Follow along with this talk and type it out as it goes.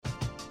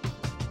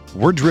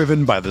We're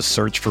driven by the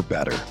search for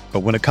better. But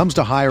when it comes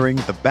to hiring,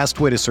 the best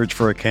way to search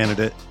for a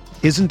candidate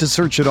isn't to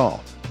search at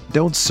all.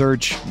 Don't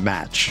search,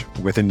 match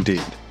with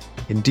Indeed.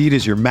 Indeed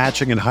is your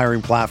matching and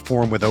hiring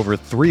platform with over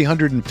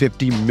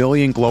 350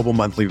 million global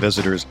monthly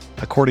visitors,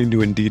 according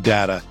to Indeed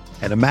data,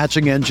 and a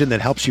matching engine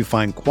that helps you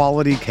find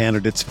quality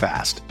candidates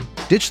fast.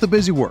 Ditch the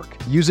busy work.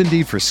 Use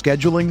Indeed for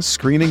scheduling,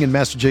 screening, and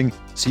messaging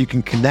so you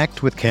can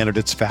connect with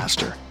candidates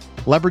faster.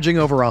 Leveraging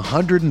over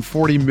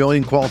 140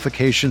 million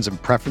qualifications and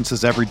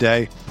preferences every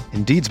day,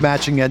 Indeed's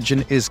matching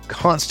engine is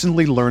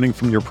constantly learning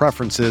from your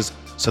preferences,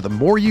 so the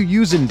more you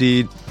use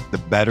Indeed, the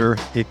better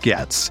it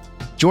gets.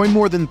 Join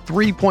more than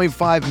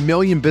 3.5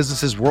 million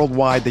businesses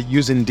worldwide that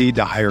use Indeed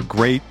to hire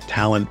great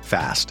talent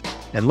fast.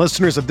 And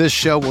listeners of this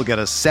show will get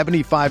a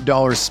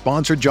 $75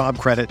 sponsored job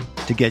credit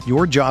to get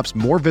your jobs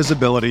more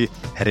visibility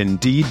at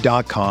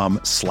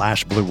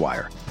Indeed.com/Blue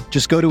Wire.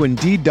 Just go to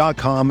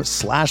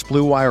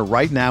Indeed.com/Blue Wire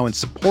right now and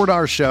support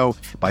our show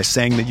by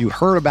saying that you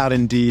heard about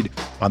Indeed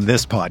on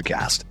this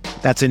podcast.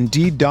 That's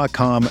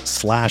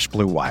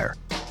Indeed.com/Blue Wire.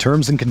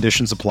 Terms and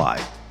conditions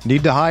apply.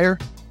 Need to hire?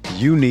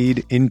 You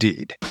need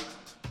Indeed.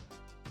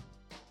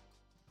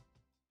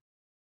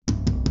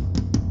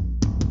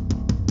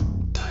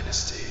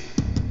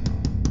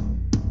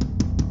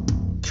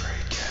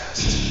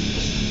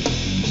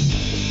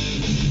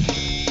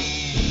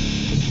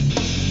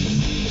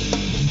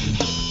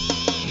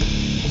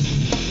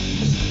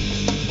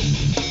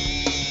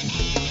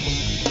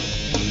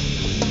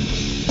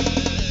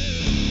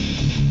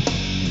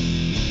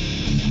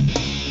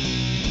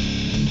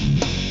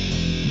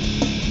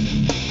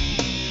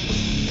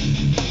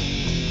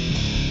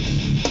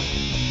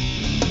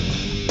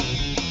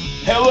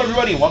 Hello,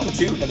 everybody, and welcome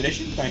to another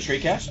edition of Dynasty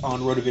Tradecast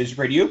on RotoViz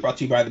Radio, brought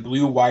to you by the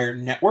Blue Wire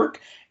Network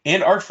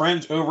and our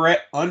friends over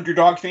at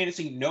Underdog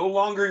Fantasy. No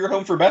longer your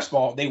home for best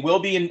ball. They will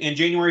be in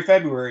January,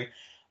 February,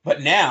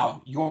 but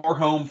now your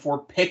home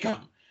for pick'em.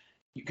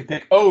 You can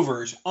pick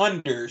overs,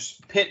 unders,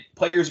 pit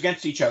players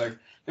against each other.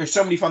 There's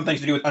so many fun things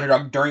to do with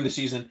Underdog during the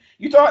season.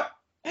 You thought,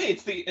 hey,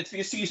 it's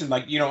the season,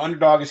 like, you know,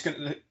 Underdog is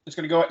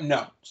gonna go.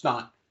 No, it's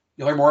not.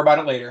 You'll hear more about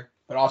it later,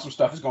 but awesome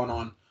stuff is going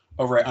on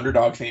over at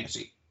Underdog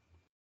Fantasy.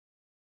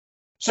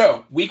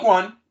 So, week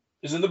one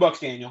is in the books,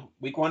 Daniel.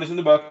 Week one is in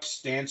the books,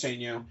 Dan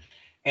Sainio.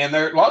 And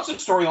there are lots of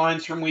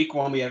storylines from week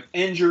one. We have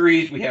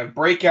injuries, we have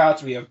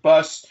breakouts, we have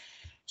busts.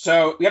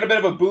 So, we got a bit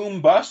of a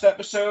boom-bust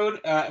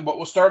episode, but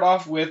we'll start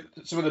off with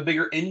some of the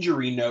bigger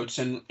injury notes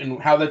and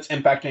how that's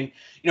impacting.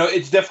 You know,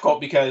 it's difficult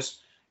because,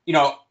 you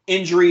know,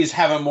 injuries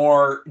have a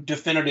more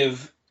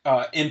definitive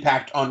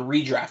impact on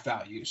redraft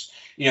values.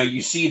 You know,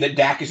 you see that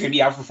Dak is going to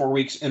be out for 4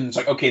 weeks, and it's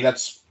like, okay,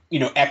 that's, you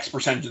know, X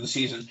percentage of the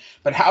season.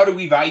 But how do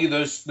we value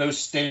those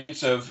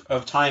stints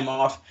of time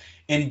off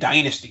in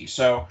Dynasty?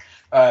 So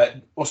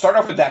we'll start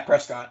off with Dak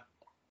Prescott.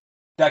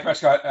 Dak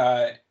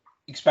Prescott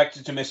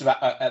expected to miss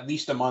about at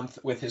least a month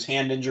with his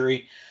hand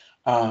injury.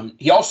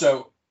 He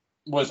also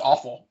was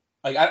awful.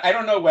 Like I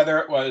don't know whether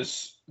it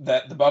was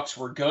that the Bucs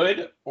were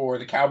good or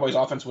the Cowboys'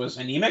 offense was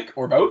anemic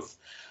or both.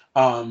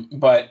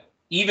 But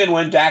even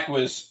when Dak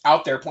was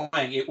out there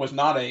playing, it was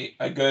not a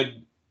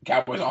good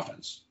Cowboys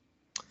offense.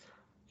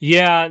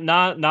 Yeah,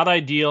 not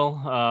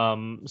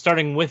ideal.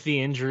 Starting with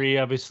the injury,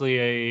 obviously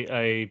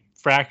a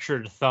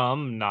fractured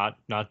thumb, not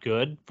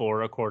good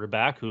for a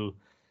quarterback who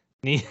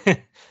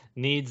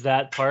needs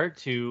that part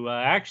to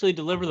actually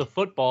deliver the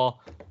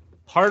football.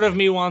 Part of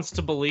me wants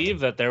to believe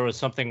that there was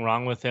something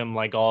wrong with him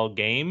like all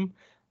game,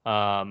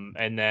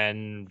 and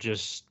then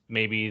just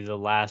maybe the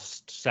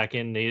last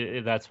second,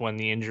 that's when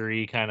the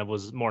injury kind of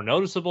was more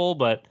noticeable.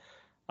 But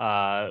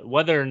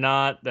whether or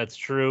not that's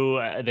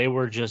true, they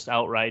were just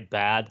outright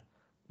bad.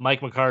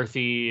 Mike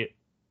McCarthy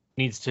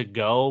needs to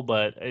go,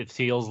 but it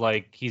feels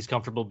like he's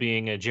comfortable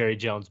being a Jerry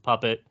Jones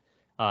puppet,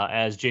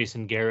 as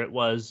Jason Garrett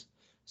was.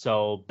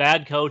 So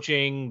bad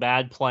coaching,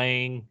 bad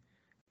playing.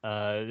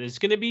 It's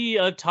going to be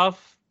a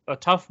tough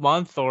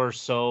month or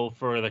so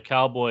for the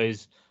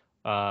Cowboys,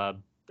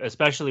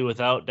 especially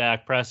without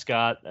Dak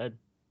Prescott.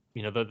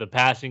 You know, the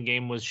passing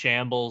game was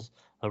shambles.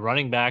 The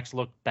running backs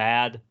looked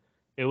bad.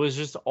 It was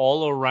just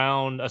all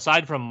around,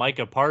 aside from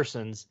Micah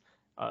Parsons,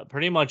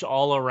 pretty much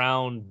all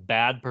around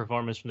bad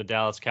performance from the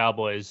Dallas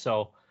Cowboys.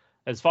 So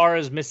as far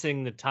as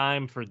missing the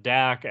time for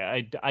Dak,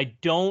 I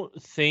don't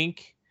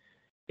think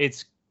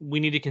we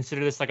need to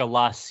consider this like a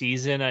lost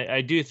season.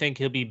 I do think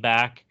he'll be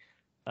back,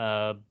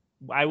 I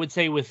would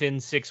say within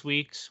 6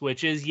 weeks,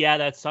 which is, yeah,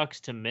 that sucks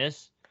to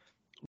miss,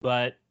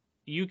 but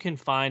you can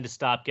find a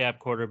stopgap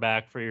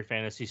quarterback for your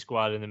fantasy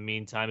squad in the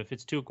meantime. If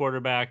it's two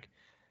quarterback,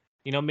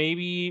 you know,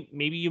 maybe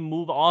you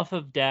move off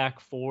of Dak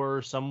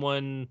for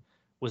someone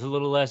with a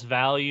little less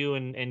value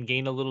and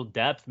gain a little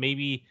depth.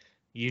 Maybe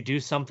you do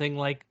something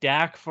like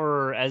Dak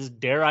for, as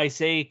dare I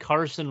say,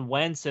 Carson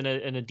Wentz and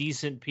a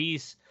decent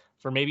piece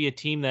for maybe a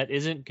team that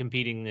isn't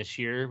competing this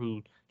year,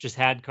 who just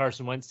had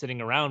Carson Wentz sitting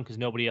around because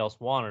nobody else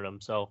wanted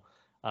him. So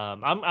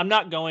I'm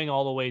not going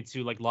all the way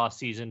to like lost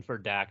season for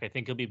Dak. I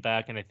think he'll be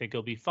back and I think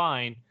he'll be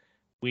fine.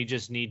 We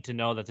just need to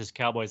know that this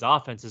Cowboys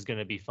offense is going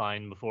to be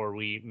fine before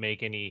we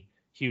make any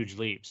huge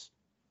leaps.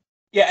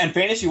 Yeah, and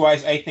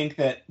fantasy-wise, I think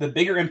that the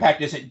bigger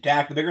impact isn't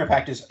Dak. The bigger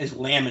impact is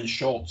Lamb and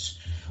Schultz.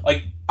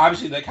 Like,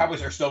 obviously, the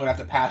Cowboys are still going to have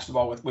to pass the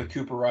ball with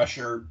Cooper Rush,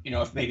 or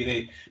if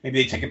maybe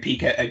they take a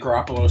peek at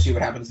Garoppolo, see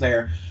what happens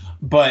there.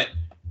 But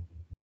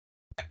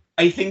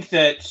I think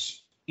that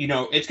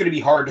it's going to be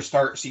hard to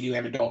start CeeDee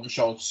Lamb and Dalton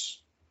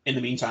Schultz in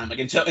the meantime. Like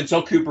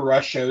until Cooper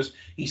Rush shows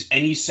he's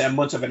any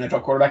semblance of an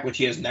NFL quarterback, which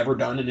he has never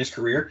done in his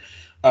career.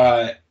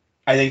 I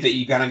think that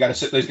you kind of got to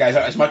sit those guys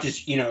out as much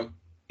as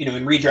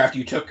in redraft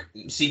you took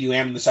CeeDee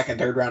Lamb in the second,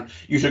 third round.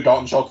 You took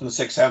Dalton Schultz in the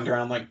sixth, seventh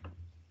round. Like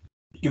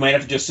you might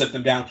have to just sit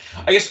them down.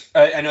 I guess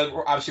I know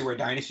we're a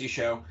dynasty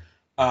show,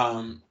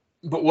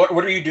 but what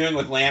are you doing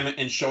with Lamb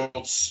and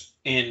Schultz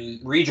in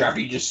redraft? Are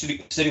you just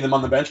sitting them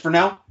on the bench for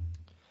now?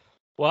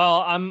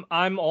 Well,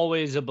 I'm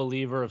always a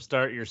believer of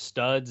start your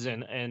studs,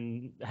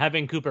 and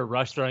having Cooper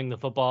Rush throwing the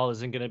football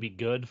isn't going to be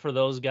good for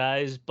those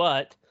guys,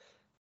 but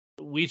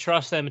we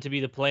trust them to be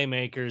the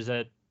playmakers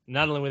that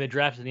not only were they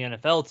drafted in the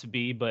NFL to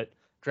be, but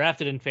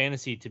drafted in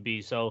fantasy to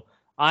be. So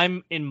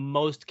I'm in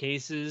most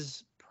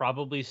cases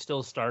probably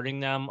still starting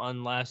them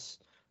unless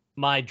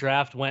my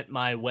draft went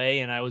my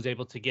way and I was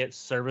able to get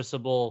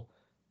serviceable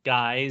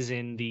guys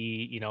in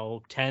the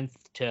 10th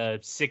to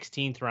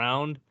 16th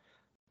round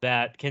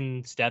that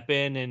can step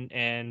in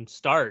and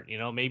start.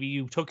 Maybe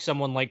you took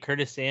someone like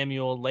Curtis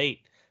Samuel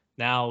late.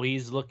 Now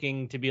he's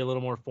looking to be a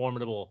little more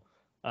formidable.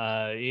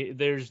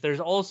 There's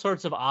all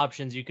sorts of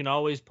options. You can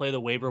always play the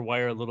waiver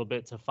wire a little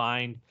bit to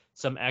find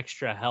some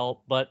extra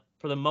help, but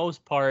for the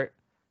most part,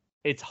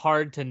 it's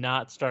hard to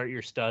not start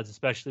your studs,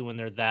 especially when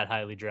they're that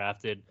highly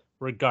drafted,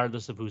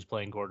 regardless of who's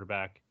playing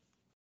quarterback.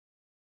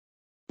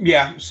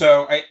 Yeah,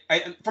 so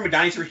I from a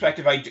dynasty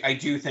perspective, I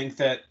do think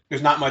that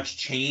there's not much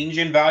change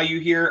in value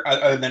here,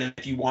 other than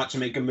if you want to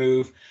make a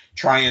move,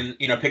 try and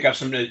pick up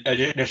some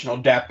additional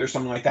depth or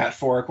something like that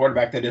for a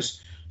quarterback that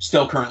is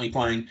still currently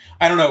playing.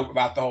 I don't know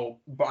about the whole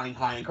buying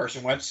high on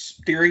Carson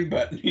Wentz theory,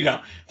 but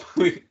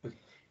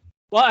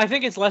Well, I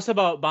think it's less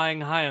about buying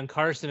high on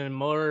Carson and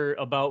more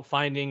about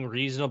finding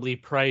reasonably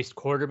priced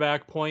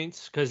quarterback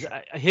points, because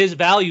his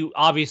value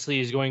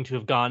obviously is going to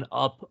have gone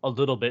up a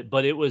little bit,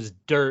 but it was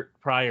dirt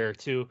prior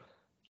to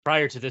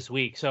this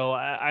week. So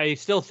I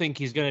still think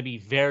he's going to be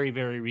very,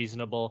 very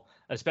reasonable,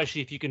 especially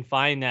if you can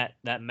find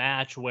that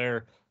match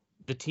where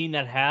the team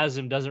that has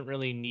him doesn't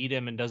really need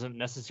him and doesn't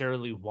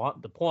necessarily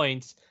want the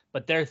points,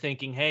 but they're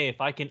thinking, hey, if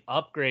I can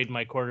upgrade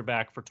my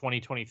quarterback for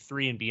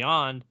 2023 and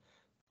beyond,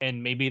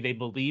 and maybe they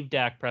believe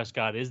Dak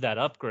Prescott is that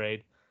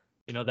upgrade,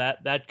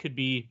 that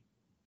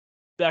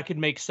could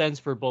make sense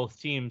for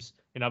both teams.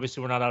 And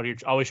obviously we're not out here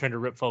always trying to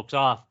rip folks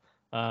off.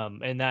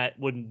 And that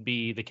wouldn't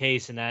be the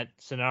case in that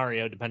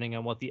scenario, depending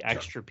on what the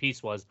extra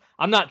piece was.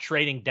 I'm not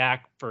trading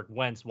Dak for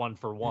Wentz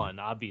 1-for-1,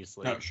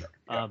 obviously. Oh, sure.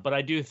 Yeah. But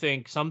I do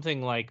think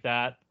something like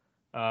that,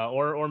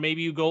 or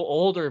maybe you go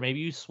older,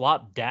 maybe you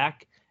swap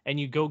Dak and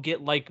you go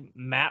get like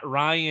Matt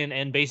Ryan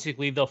and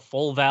basically the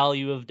full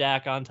value of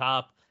Dak on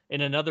top in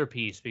another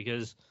piece,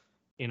 because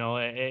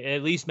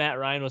at least Matt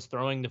Ryan was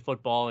throwing the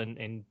football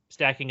and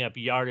stacking up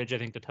yardage. I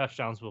think the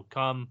touchdowns will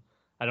come.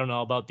 I don't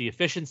know about the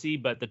efficiency,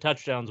 but the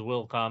touchdowns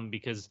will come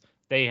because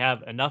they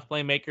have enough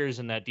playmakers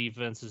and that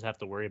defenses have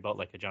to worry about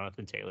like a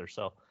Jonathan Taylor.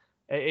 So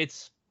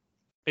it's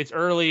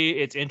early,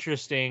 it's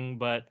interesting,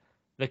 but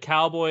the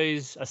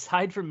Cowboys,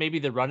 aside from maybe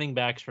the running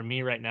backs for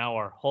me right now,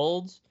 are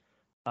holds.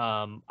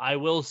 I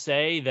will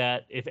say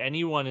that if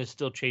anyone is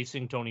still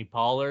chasing Tony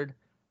Pollard,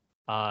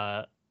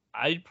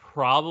 I'd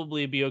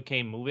probably be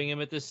okay moving him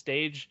at this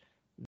stage.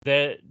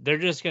 They're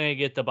just going to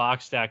get the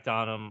box stacked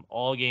on him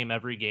all game,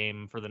 every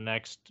game for the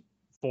next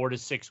 4 to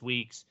 6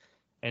 weeks,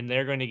 and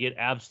they're going to get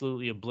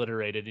absolutely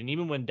obliterated. And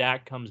even when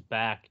Dak comes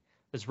back,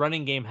 this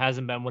running game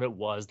hasn't been what it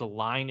was. The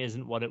line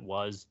isn't what it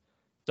was.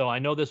 So I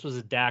know this was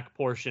a Dak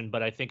portion,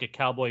 but I think a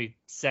Cowboy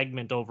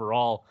segment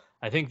overall,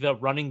 I think the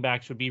running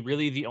backs would be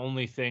really the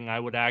only thing I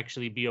would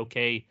actually be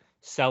okay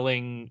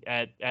selling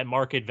at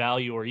market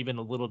value or even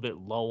a little bit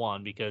low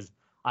on, because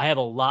I have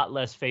a lot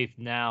less faith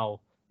now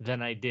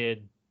than I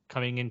did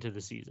coming into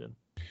the season.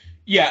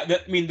 Yeah,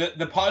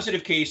 the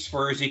positive case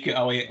for Ezekiel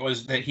Elliott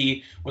was that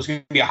he was going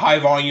to be a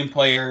high-volume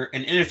player,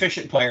 an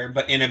inefficient player,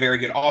 but in a very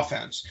good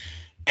offense.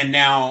 And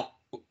now,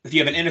 if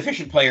you have an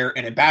inefficient player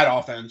in a bad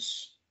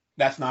offense,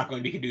 that's not going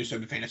to be conducive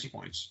to fantasy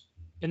points.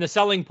 And the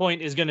selling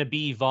point is going to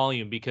be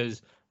volume,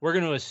 because we're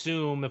going to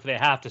assume if they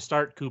have to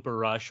start Cooper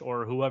Rush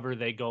or whoever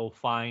they go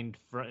find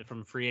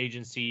from free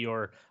agency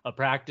or a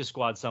practice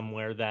squad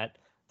somewhere, that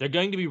they're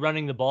going to be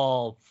running the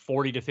ball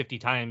 40 to 50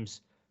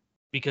 times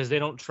because they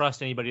don't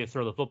trust anybody to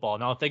throw the football.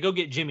 Now, if they go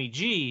get Jimmy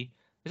G,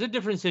 it's a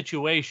different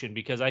situation,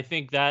 because I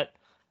think that,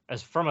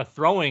 as from a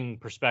throwing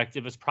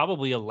perspective, it's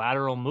probably a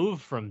lateral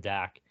move from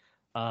Dak.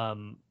 I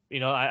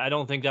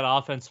don't think that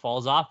offense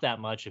falls off that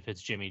much if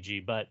it's Jimmy G,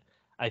 but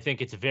I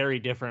think it's very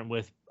different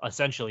with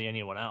essentially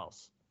anyone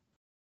else.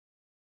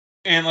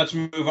 And let's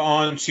move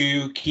on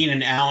to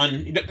Keenan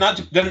Allen.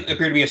 Doesn't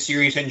appear to be a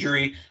serious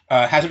injury.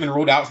 Hasn't been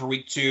ruled out for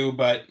week 2,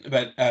 but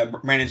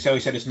Brandon Staley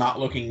said it's not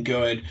looking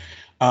good.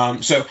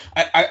 So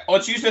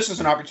let's use this as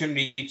an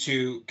opportunity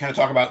to kind of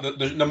talk about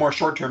the more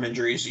short-term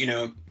injuries.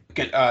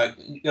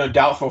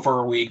 Doubtful for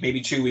a week, maybe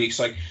 2 weeks.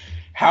 Like,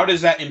 how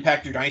does that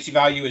impact your dynasty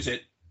value? Is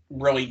it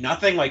really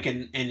nothing? Like,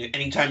 in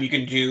anytime you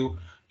can do,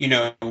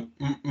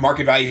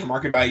 market value for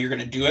market value, you're going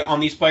to do it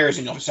on these players,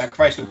 and you'll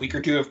sacrifice a week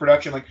or two of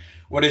production. Like,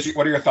 what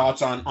are your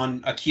thoughts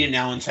on a Keenan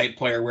Allen type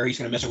player where he's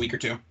going to miss a week or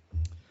two?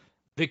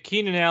 The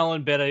Keenan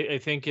Allen bet I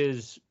think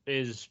is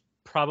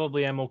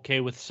probably I'm okay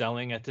with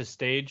selling at this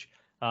stage.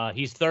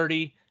 He's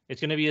 30.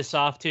 It's going to be a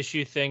soft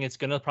tissue thing. It's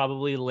going to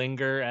probably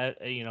linger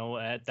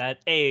at that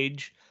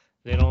age.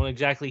 They don't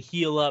exactly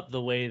heal up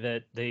the way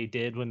that they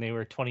did when they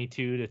were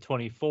 22 to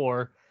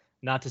 24.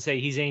 Not to say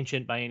he's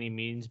ancient by any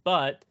means,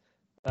 but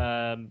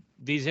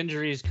these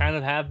injuries kind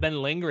of have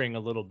been lingering a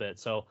little bit.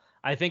 So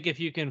I think if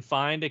you can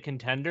find a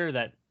contender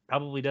that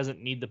probably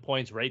doesn't need the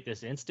points right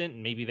this instant,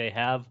 and maybe they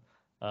have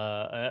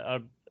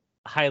a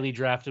highly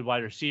drafted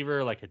wide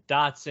receiver like a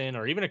Dotson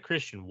or even a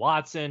Christian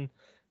Watson,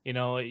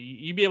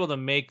 you'd be able to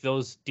make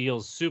those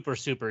deals super,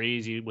 super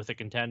easy with a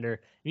contender.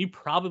 And you'd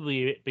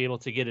probably be able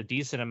to get a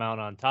decent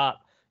amount on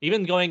top.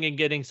 Even going and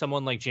getting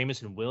someone like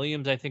Jameson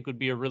Williams, I think would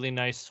be a really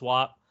nice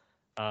swap.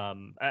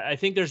 I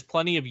think there's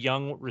plenty of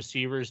young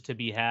receivers to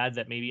be had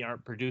that maybe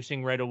aren't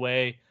producing right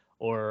away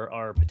or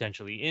are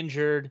potentially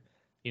injured.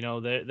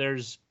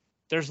 There's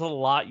a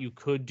lot you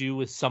could do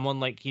with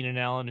someone like Keenan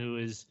Allen, who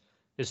is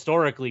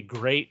historically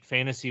great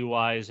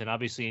fantasy-wise and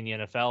obviously in the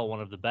NFL, one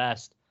of the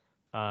best.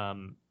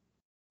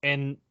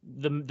 And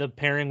the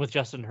pairing with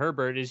Justin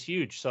Herbert is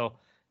huge. So,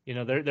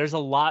 there's a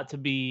lot to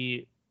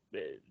be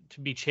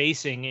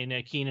chasing in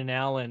a Keenan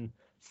Allen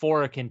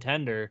for a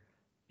contender.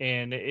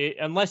 And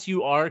unless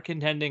you are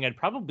contending, I'd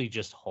probably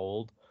just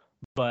hold.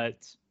 But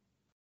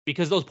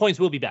because those points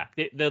will be back,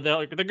 they're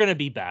going to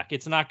be back.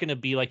 It's not going to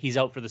be like he's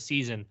out for the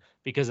season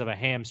because of a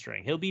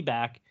hamstring. He'll be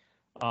back.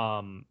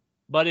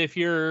 But if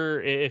you're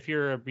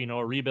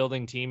a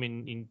rebuilding team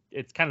and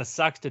it kind of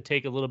sucks to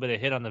take a little bit of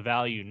hit on the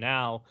value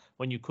now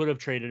when you could have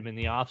traded him in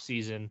the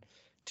offseason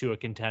to a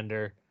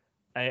contender,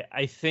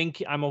 I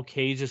think I'm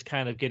okay just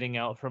kind of getting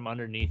out from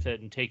underneath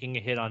it and taking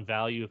a hit on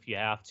value if you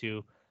have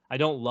to. I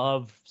don't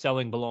love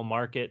selling below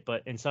market,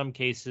 but in some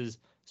cases,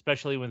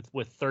 especially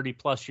with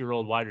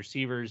 30-plus-year-old wide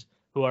receivers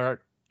who are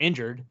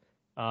injured,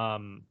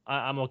 I'm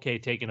okay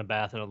taking a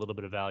bath in a little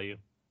bit of value.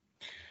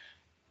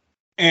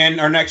 And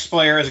our next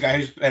player is a guy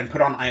who's been put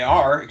on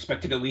IR,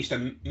 expected to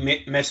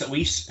miss at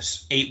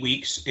least 8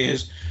 weeks,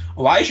 is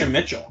Elijah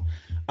Mitchell.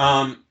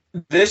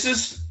 This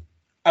is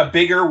a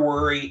bigger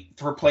worry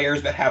for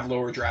players that have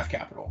lower draft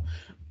capital.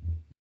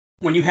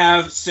 When you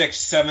have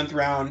 6th, 7th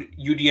round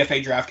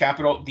UDFA draft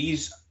capital,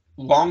 these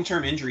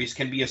long-term injuries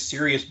can be a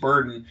serious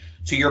burden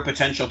to your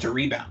potential to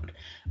rebound.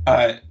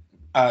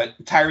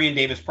 Tyrion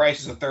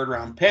Davis-Price is a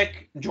 3rd-round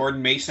pick.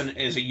 Jordan Mason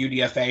is a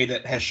UDFA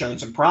that has shown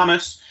some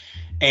promise.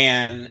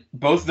 And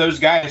both those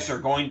guys are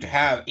going to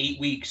have 8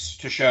 weeks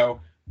to show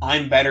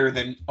I'm better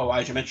than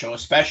Elijah Mitchell,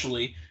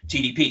 especially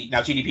TDP. Now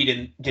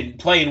TDP didn't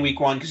play in week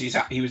 1 because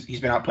he's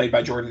been outplayed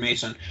by Jordan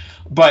Mason.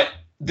 But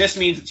this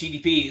means that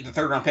TDP, the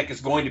 3rd round pick, is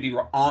going to be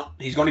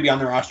on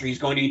the roster. He's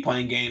going to be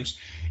playing games.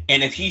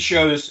 And if he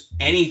shows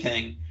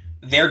anything,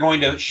 they're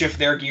going to shift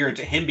their gear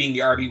into him being the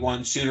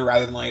RB1 sooner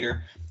rather than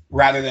later,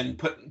 rather than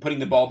putting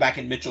the ball back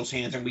in Mitchell's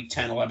hands in week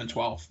 10, 11,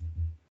 12.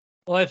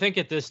 Well, I think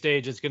at this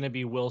stage, it's going to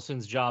be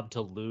Wilson's job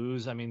to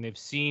lose. I mean, they've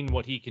seen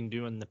what he can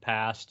do in the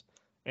past,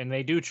 and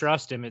they do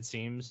trust him, it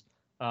seems.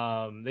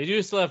 They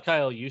do still have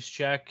Kyle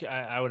Juszczyk.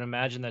 I would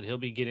imagine that he'll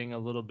be getting a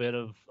little bit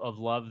of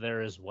love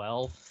there as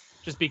well,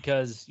 just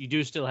because you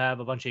do still have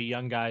a bunch of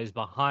young guys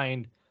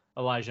behind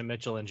Elijah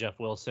Mitchell and Jeff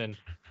Wilson,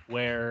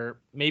 where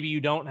maybe you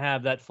don't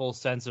have that full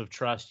sense of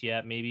trust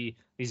yet. Maybe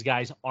these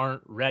guys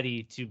aren't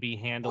ready to be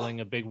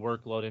handling a big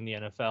workload in the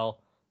NFL,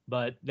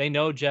 but they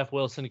know Jeff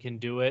Wilson can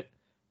do it.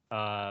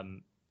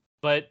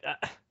 But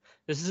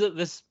this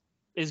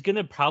is going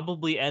to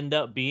probably end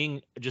up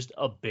being just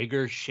a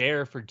bigger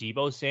share for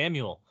Deebo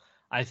Samuel.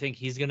 I think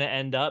he's going to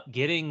end up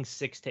getting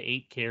 6 to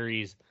 8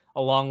 carries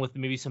along with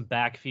maybe some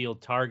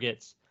backfield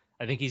targets.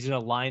 I think he's going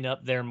to line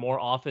up there more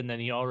often than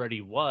he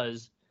already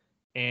was.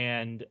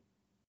 And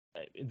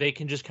they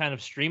can just kind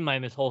of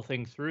streamline this whole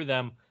thing through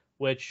them,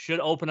 which should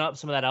open up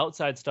some of that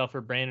outside stuff for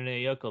Brandon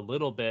Ayuk a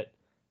little bit.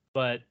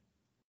 But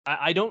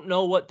I don't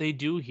know what they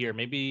do here.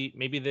 Maybe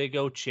they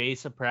go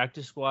chase a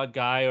practice squad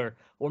guy,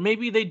 or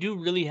maybe they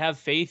do really have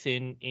faith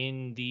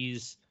in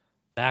these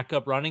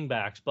backup running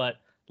backs. But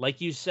like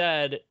you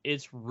said,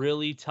 it's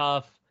really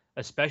tough,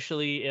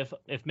 especially if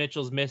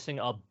Mitchell's missing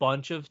a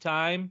bunch of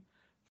time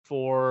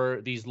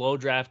for these low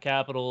draft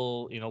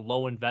capital,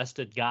 low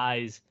invested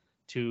guys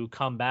to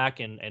come back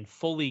and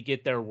fully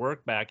get their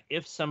work back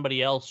if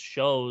somebody else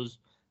shows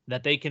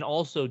that they can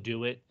also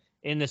do it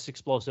in this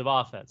explosive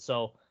offense.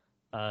 So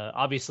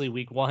obviously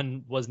week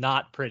 1 was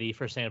not pretty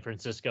for San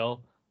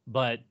Francisco,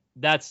 but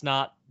that's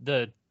not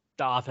the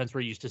offense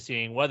we're used to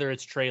seeing, whether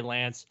it's Trey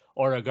Lance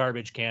or a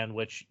garbage can,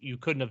 which you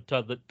couldn't have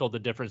told the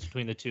difference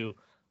between the two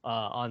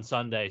on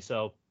Sunday.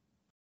 So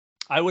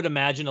I would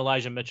imagine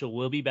Elijah Mitchell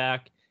will be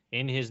back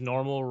in his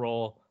normal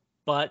role,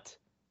 but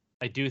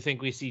I do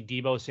think we see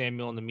Deebo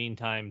Samuel in the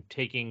meantime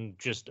taking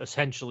just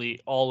essentially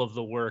all of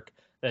the work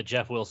that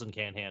Jeff Wilson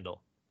can't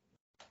handle.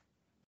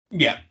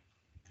 Yeah.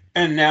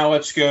 And now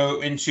let's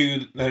go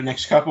into the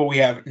next couple. We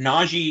have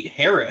Najee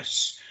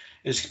Harris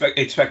is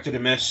expected to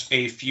miss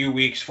a few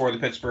weeks for the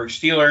Pittsburgh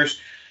Steelers.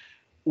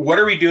 What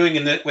are we doing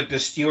with the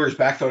Steelers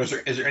backfield?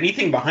 Is there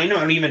anything behind them?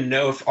 I don't even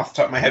know if off the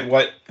top of my head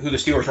who the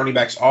Steelers running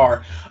backs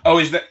are. Oh,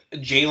 is that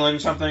Jalen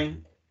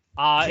something?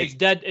 It's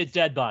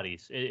dead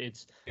bodies.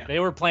 They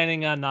were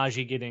planning on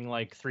Najee getting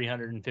like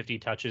 350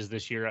 touches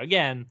this year.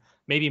 Again,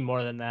 maybe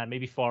more than that,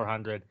 maybe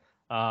 400.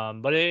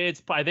 But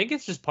I think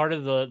it's just part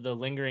of the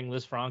lingering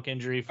Liz Frank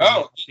injury from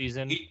the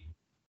season.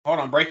 Hold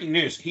on, breaking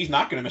news. He's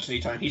not going to miss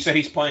any time. He said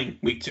he's playing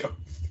week 2.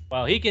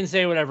 Well, he can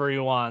say whatever he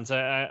wants.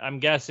 I'm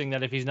guessing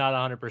that if he's not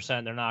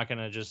 100%, they're not going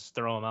to just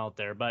throw him out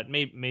there. But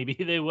maybe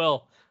they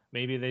will.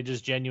 Maybe they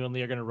just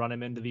genuinely are going to run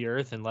him into the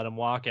earth and let him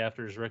walk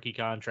after his rookie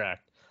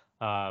contract,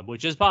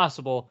 which is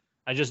possible.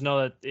 I just know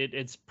that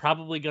it's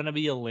probably going to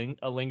be a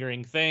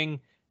lingering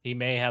thing. He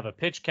may have a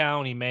pitch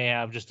count. He may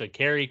have just a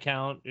carry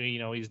count. You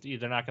know,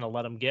 they're not going to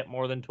let him get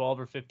more than 12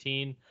 or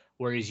 15,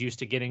 where he's used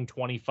to getting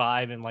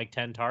 25 and like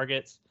 10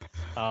 targets.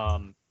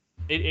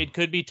 It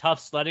could be tough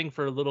sledding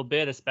for a little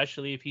bit,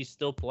 especially if he's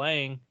still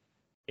playing,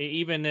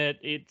 even at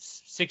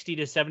its 60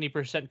 to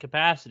 70%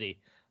 capacity.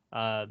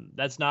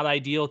 That's not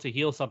ideal to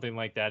heal something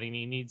like that.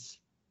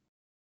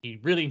 He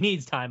really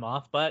needs time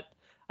off, but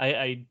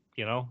I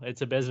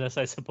it's a business,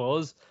 I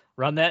suppose.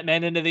 Run that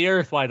man into the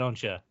earth, why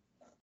don't you?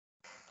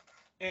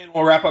 And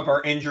we'll wrap up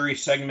our injury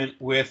segment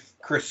with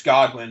Chris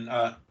Godwin,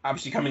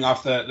 obviously coming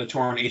off the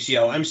torn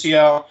ACL,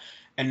 MCL,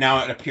 and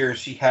now it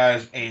appears he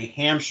has a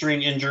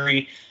hamstring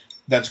injury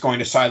that's going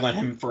to sideline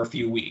him for a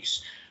few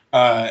weeks.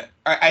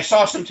 I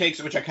saw some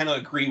takes which I kind of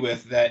agree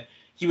with, that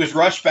he was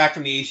rushed back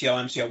from the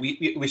ACL,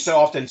 MCL. We so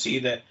often see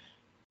that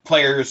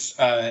players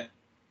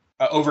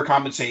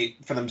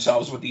overcompensate for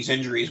themselves with these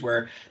injuries,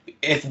 where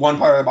if one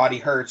part of their body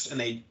hurts and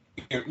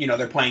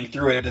they're playing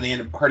through it, and they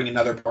end up hurting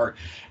another part.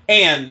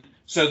 And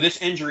so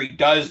this injury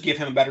does give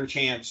him a better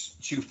chance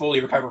to fully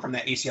recover from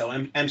that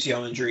ACL,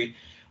 MCL injury,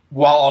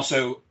 while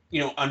also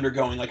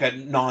undergoing like a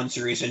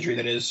non-serious injury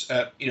that is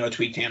a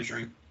tweaked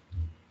hamstring.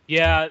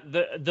 Yeah,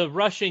 the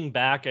rushing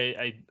back,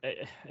 I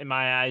in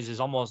my eyes, is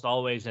almost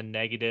always a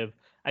negative.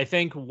 I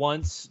think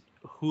once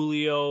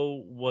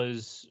Julio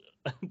was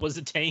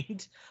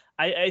attained,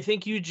 I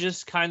think you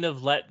just kind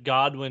of let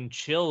Godwin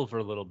chill for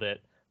a little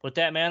bit. Put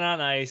that man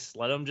on ice,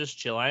 let him just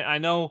chill. I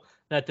know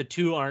that the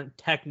two aren't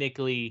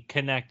technically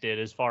connected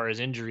as far as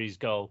injuries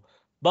go,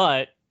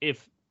 but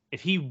if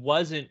he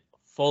wasn't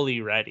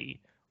fully ready,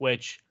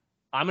 which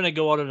I'm going to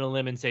go out on a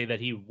limb and say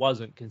that he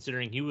wasn't,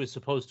 considering he was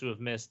supposed to have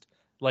missed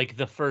like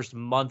the first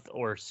month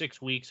or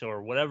 6 weeks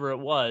or whatever it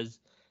was,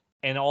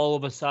 and all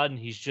of a sudden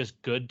he's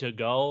just good to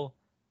go,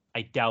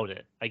 I doubt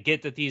it. I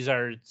get that these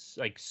are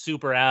like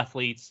super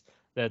athletes,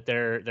 that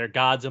they're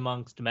gods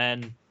amongst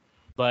men,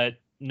 but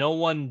no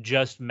one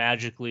just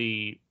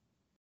magically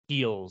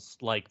heals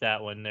like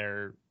that when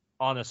they're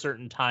on a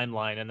certain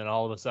timeline and then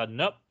all of a sudden,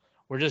 nope,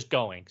 we're just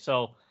going.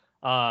 So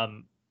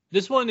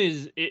this one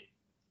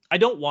I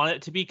don't want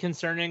it to be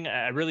concerning.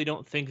 I really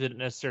don't think that it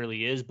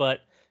necessarily is,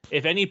 but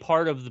if any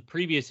part of the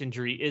previous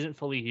injury isn't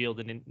fully healed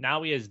and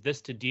now he has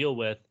this to deal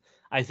with,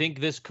 I think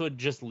this could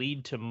just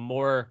lead to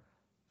more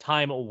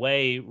time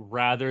away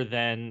rather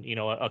than,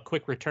 a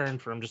quick return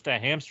from just a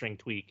hamstring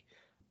tweak.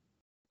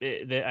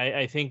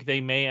 I think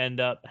they may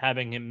end up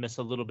having him miss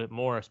a little bit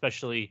more,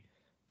 especially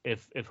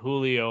if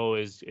Julio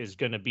is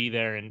going to be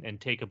there and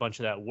take a bunch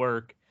of that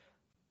work.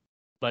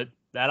 But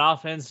that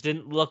offense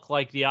didn't look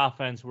like the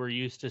offense we're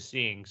used to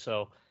seeing.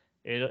 So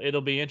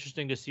it'll be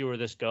interesting to see where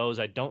this goes.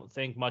 I don't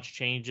think much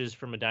changes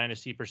from a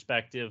dynasty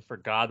perspective for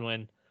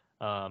Godwin.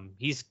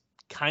 He's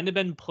kind of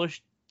been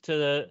pushed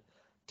to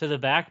the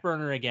back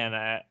burner again.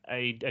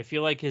 I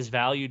feel like his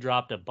value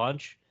dropped a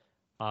bunch.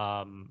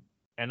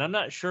 And I'm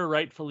not sure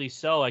rightfully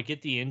so. I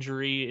get the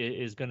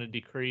injury is going to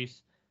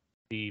decrease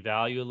the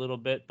value a little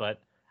bit,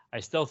 but I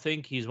still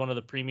think he's one of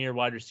the premier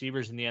wide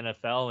receivers in the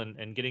NFL,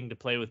 and getting to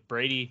play with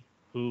Brady,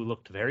 who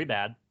looked very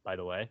bad, by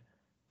the way,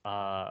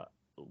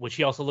 which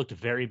he also looked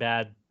very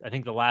bad, I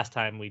think, the last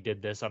time we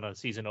did this on a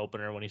season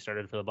opener when he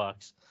started for the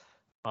Bucs.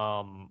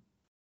 I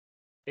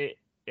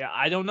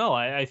don't know.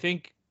 I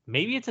think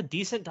maybe it's a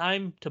decent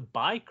time to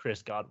buy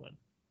Chris Godwin.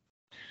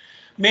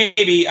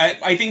 Maybe.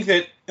 I think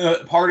that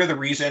part of the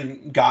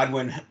reason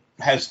Godwin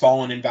has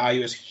fallen in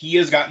value is he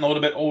has gotten a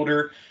little bit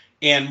older,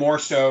 and more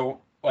so,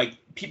 like,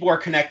 people are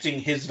connecting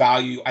his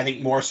value, I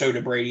think, more so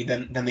to Brady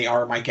than they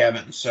are Mike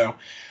Evans. So,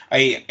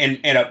 by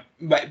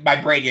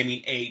Brady, I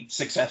mean a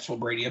successful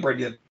Brady, a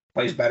Brady that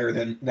plays better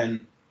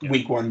than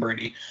Week 1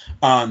 Brady.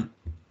 And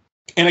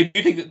I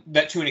do think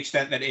that to an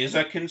extent that is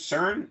a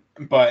concern,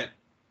 but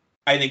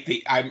I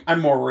think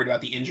I'm more worried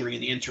about the injury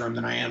in the interim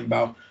than I am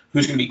about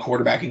who's going to be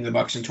quarterbacking the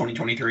Bucs in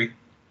 2023.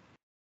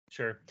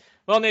 Sure.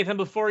 Well, Nathan,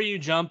 before you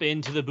jump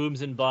into the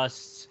booms and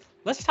busts,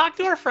 let's talk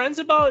to our friends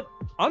about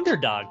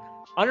Underdog.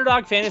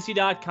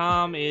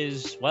 UnderdogFantasy.com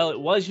is, well, it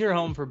was your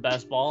home for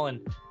best ball,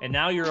 and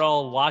now you're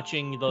all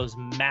watching those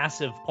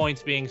massive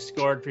points being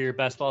scored for your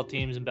best ball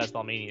teams in Best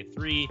Ball Mania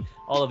 3,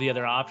 all of the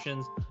other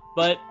options.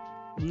 But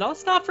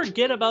let's not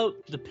forget about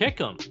the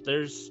Pick'em.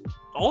 There's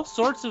all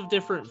sorts of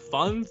different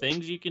fun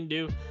things you can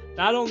do,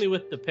 not only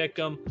with the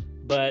Pick'em,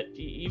 but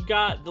you've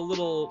got the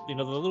little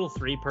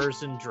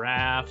 3-person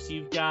drafts.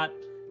 You've got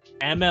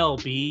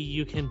MLB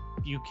you can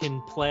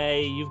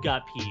play. You've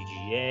got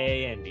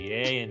PGA,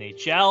 NBA,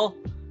 NHL.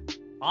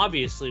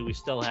 Obviously, we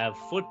still have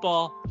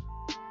football.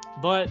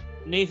 But,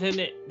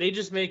 Nathan, they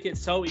just make it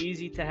so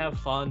easy to have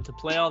fun, to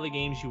play all the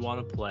games you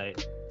want to play.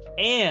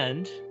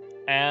 And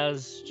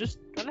as just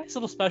a nice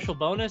little special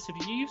bonus,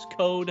 if you use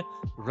code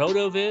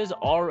ROTOVIZ,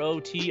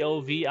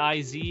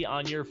 ROTOVIZ,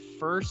 on your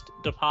first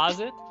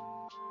deposit,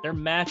 they're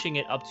matching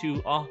it up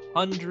to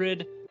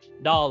 $100.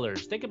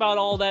 Think about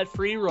all that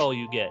free roll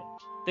you get.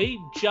 They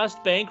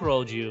just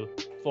bankrolled you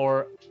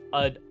for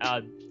a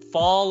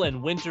fall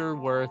and winter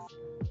worth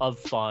of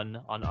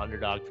fun on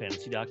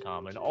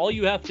UnderdogFantasy.com. And all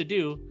you have to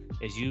do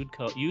is use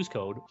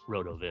code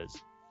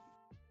ROTOVIZ.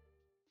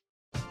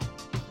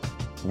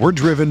 We're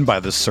driven by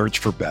the search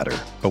for better.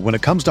 But when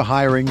it comes to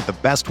hiring, the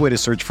best way to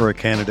search for a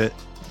candidate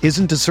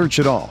isn't to search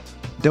at all.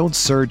 Don't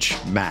search,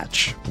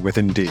 match with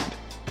Indeed.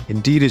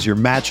 Indeed is your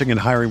matching and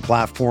hiring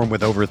platform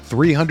with over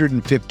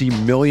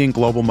 350 million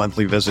global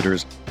monthly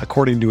visitors,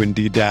 according to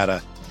Indeed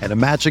data, and a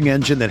matching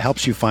engine that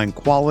helps you find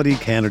quality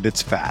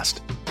candidates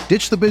fast.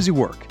 Ditch the busy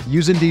work.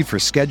 Use Indeed for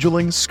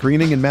scheduling,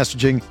 screening, and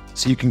messaging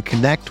so you can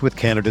connect with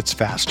candidates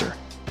faster.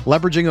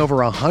 Leveraging over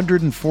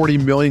 140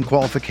 million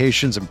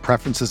qualifications and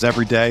preferences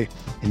every day,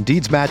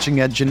 Indeed's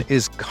matching engine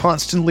is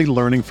constantly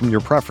learning from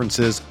your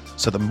preferences,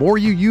 so the more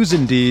you use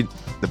Indeed,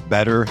 the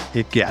better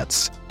it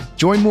gets.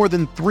 Join more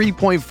than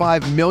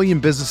 3.5 million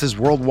businesses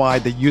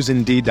worldwide that use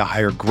Indeed to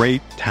hire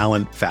great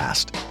talent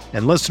fast.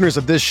 And listeners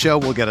of this show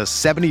will get a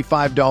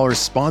 $75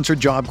 sponsored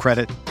job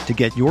credit to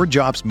get your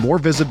jobs more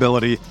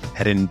visibility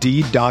at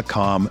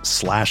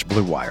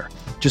Indeed.com/Blue Wire.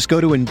 Just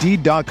go to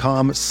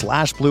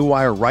Indeed.com/Blue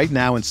Wire right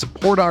now and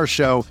support our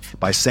show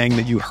by saying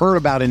that you heard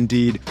about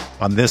Indeed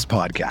on this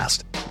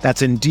podcast.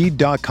 That's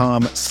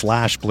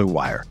Indeed.com/Blue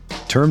Wire.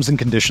 Terms and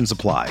conditions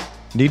apply.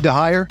 Need to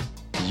hire?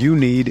 You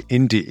need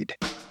Indeed.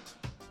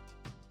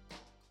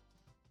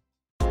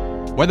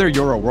 Whether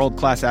you're a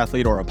world-class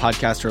athlete or a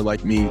podcaster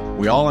like me,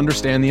 we all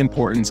understand the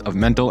importance of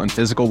mental and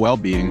physical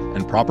well-being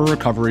and proper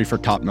recovery for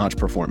top-notch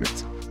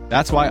performance.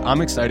 That's why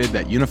I'm excited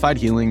that Unified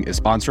Healing is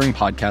sponsoring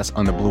podcasts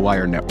on the Blue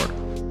Wire Network.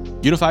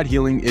 Unified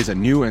Healing is a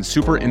new and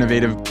super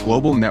innovative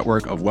global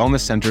network of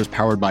wellness centers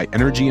powered by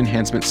Energy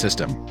Enhancement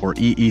System, or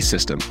EE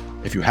System.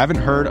 If you haven't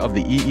heard of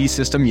the EE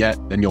System yet,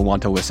 then you'll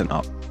want to listen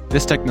up.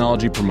 This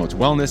technology promotes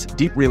wellness,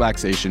 deep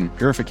relaxation,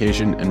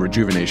 purification, and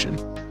rejuvenation.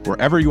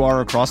 Wherever you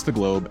are across the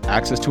globe,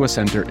 access to a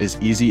center is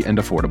easy and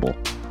affordable.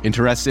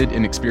 Interested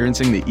in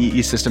experiencing the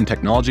EE System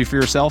technology for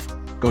yourself?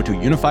 Go to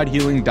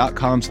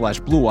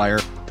unifiedhealing.com/Blue Wire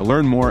to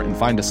learn more and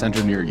find a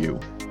center near you.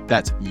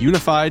 That's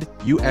unified,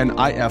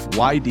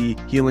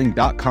 UNIFYD,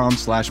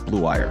 healing.com/Blue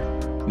Wire.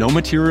 No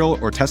material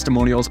or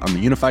testimonials on the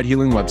Unified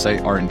Healing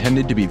website are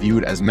intended to be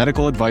viewed as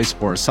medical advice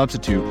or a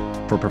substitute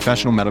for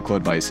professional medical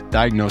advice,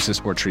 diagnosis,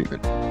 or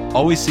treatment.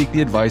 Always seek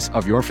the advice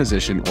of your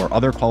physician or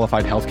other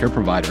qualified healthcare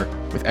provider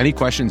with any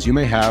questions you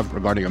may have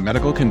regarding a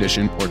medical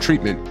condition or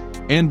treatment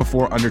and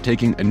before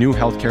undertaking a new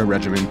healthcare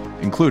regimen,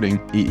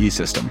 including EE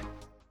System.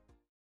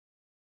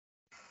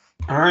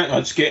 All right,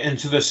 let's get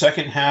into the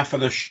second half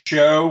of the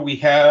show. We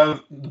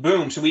have the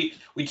boom. So we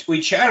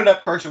chatted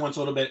up Carson Wentz a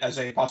little bit as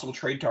a possible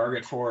trade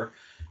target for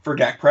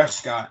Dak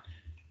Prescott.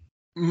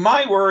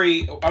 My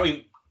worry, I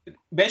mean,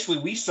 basically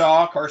we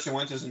saw Carson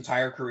Wentz's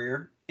entire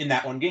career in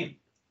that one game.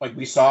 Like,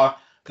 we saw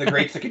the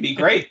greats that can be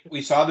great.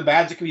 We saw the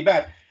bads that can be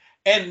bad.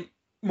 And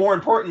more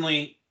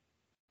importantly,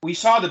 we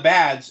saw the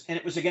bads, and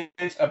it was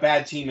against a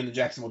bad team in the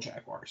Jacksonville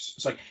Jaguars.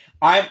 It's like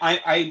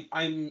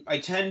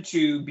I tend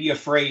to be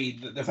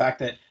afraid that the fact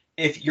that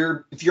if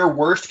your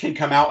worst can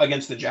come out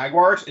against the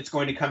Jaguars, it's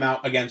going to come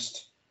out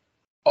against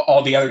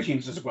all the other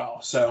teams as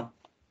well. So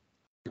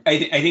I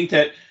think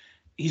that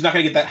he's not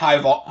going to get that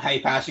high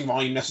passing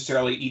volume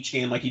necessarily each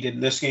game like he did in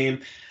this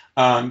game.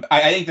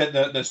 I think that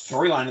the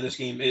storyline of this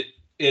game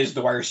is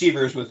the wide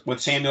receivers with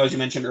Samuel, as you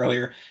mentioned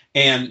earlier,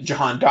 and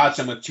Jahan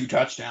Dotson with 2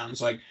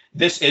 touchdowns. Like,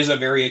 this is a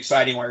very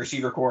exciting wide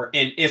receiver core.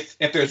 And if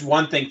there's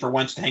one thing for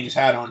Wentz to hang his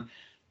hat on,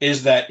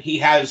 is that he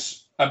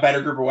has a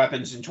better group of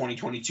weapons in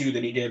 2022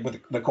 than he did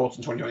with the Colts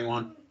in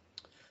 2021.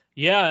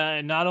 Yeah,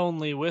 and not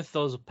only with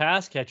those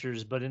pass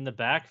catchers, but in the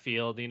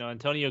backfield,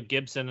 Antonio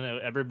Gibson,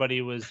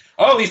 everybody was...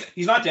 Oh,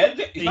 he's not dead?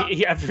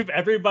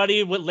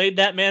 Everybody laid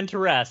that man to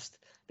rest.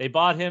 They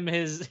bought him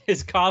his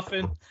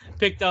coffin,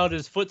 picked out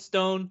his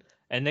footstone,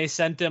 and they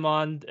sent him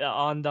on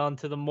down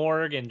to the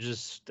morgue, and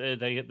just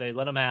they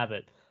let him have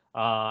it.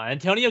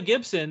 Antonio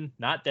Gibson,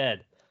 not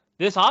dead.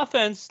 This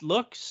offense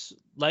looks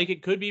like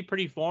it could be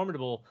pretty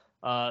formidable.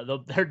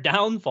 Their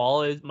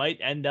downfall might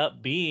end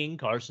up being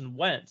Carson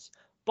Wentz.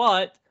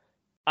 But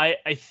I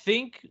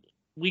think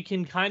we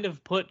can kind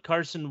of put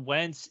Carson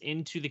Wentz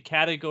into the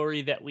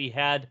category that we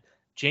had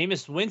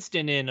Jameis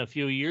Winston in a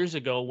few years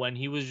ago when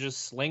he was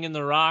just slinging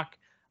the rock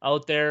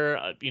out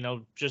there,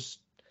 just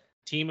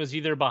team was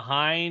either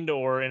behind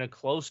or in a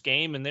close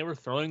game and they were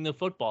throwing the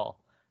football.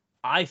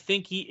 I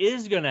think he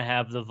is going to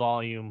have the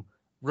volume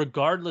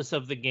regardless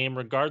of the game,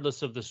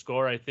 regardless of the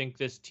score. I think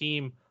this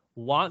team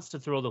wants to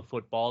throw the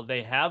football.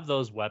 They have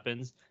those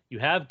weapons. You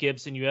have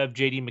Gibson, you have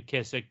J.D.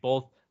 McKissick,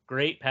 both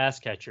great pass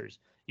catchers.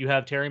 You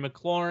have Terry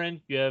McLaurin,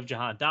 you have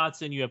Jahan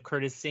Dotson, you have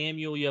Curtis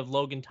Samuel, you have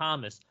Logan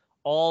Thomas,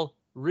 all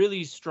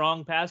really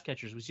strong pass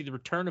catchers. We see the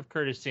return of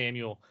Curtis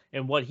Samuel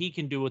and what he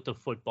can do with the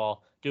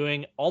football,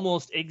 doing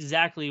almost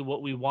exactly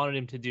what we wanted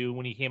him to do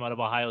when he came out of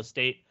Ohio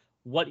State.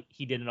 What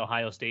he did in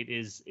Ohio State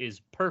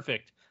is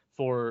perfect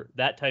for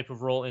that type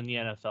of role in the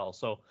NFL.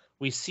 So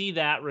we see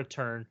that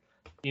return.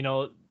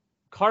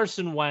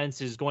 Carson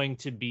Wentz is going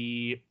to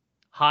be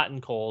hot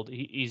and cold.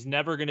 He's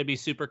never going to be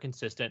super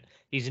consistent.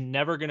 He's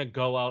never going to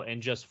go out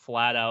and just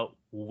flat out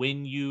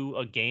win you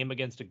a game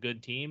against a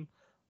good team.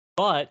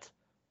 But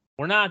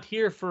we're not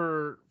here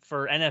for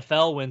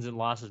NFL wins and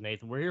losses,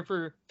 Nathan. We're here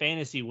for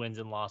fantasy wins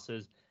and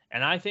losses.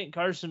 And I think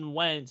Carson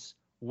Wentz,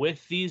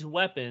 with these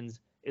weapons,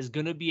 is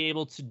going to be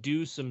able to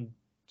do some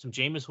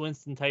Jameis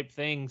Winston type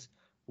things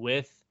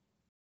with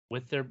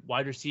their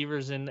wide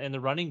receivers and the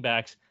running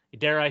backs.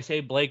 Dare I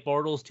say Blake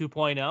Bortles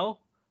 2.0?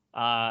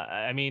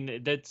 I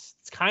mean, that's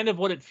kind of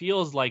what it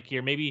feels like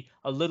here. Maybe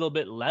a little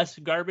bit less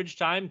garbage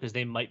time because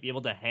they might be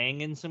able to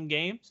hang in some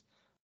games.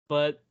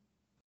 But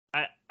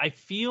I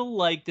feel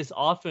like this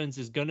offense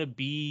is going to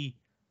be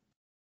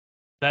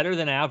better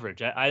than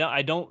average.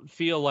 I don't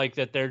feel like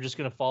that they're just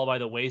going to fall by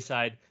the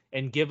wayside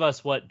and give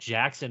us what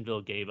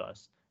Jacksonville gave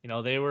us.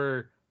 They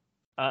were,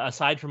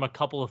 aside from a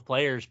couple of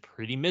players,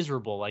 pretty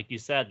miserable. Like you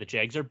said, the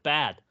Jags are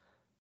bad.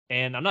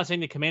 And I'm not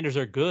saying the Commanders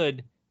are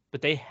good,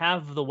 but they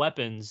have the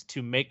weapons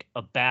to make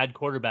a bad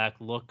quarterback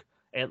look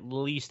at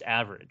least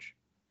average.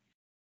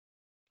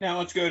 Now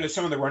let's go to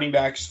some of the running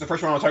backs. The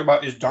first one I'll talk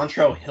about is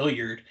Dontrell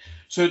Hilliard.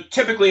 So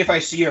typically if I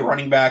see a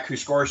running back who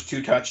scores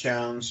 2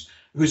 touchdowns,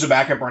 who's a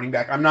backup running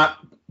back, I'm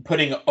not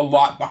putting a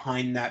lot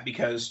behind that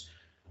because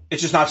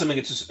it's just not something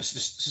that's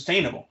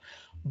sustainable.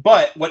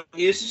 But what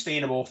is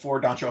sustainable for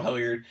Dontrell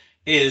Hilliard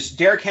is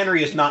Derrick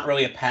Henry is not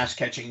really a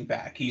pass-catching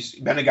back. He's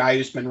been a guy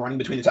who's been running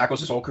between the tackles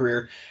his whole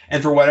career,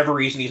 and for whatever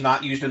reason, he's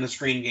not used in the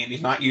screen game.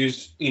 He's not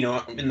used,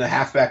 in the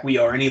halfback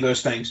wheel or any of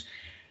those things.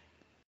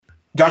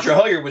 Dontrell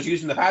Hilliard was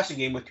used in the passing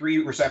game with 3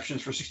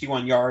 receptions for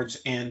 61 yards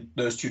and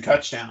those 2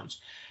 touchdowns.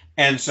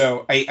 And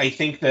so I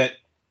think that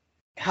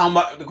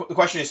the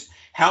question is,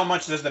 how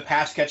much does the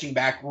pass-catching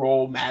back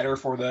role matter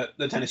for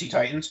the Tennessee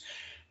Titans?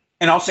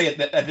 And I'll say it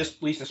at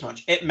least this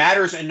much. It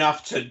matters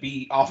enough to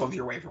be off of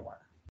your waiver wire.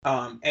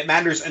 It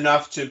matters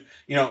enough to,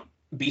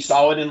 be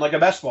solid in like a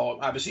best ball.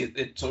 Obviously,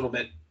 it's a little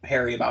bit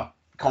hairy about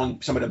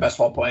calling somebody a best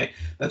ball play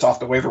that's off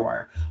the waiver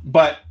wire.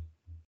 But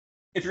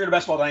if you're in a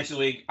best ball dynasty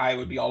league, I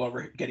would be all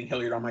over getting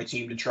Hilliard on my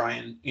team to try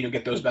and,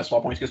 get those best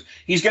ball points because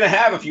he's going to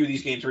have a few of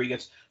these games where he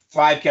gets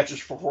 5 catches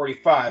for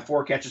 45,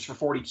 4 catches for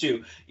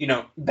 42.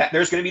 That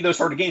there's going to be those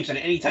sort of games, and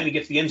anytime he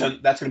gets the end zone,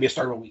 that's going to be a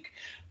start of a week.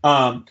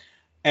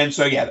 And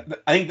so, yeah,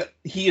 I think that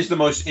he is the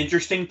most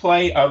interesting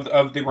play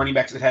of the running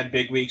backs that had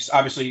big weeks.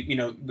 Obviously,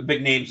 the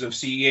big names of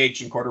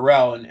CEH and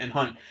Cordarrelle and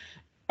Hunt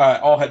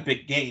all had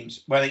big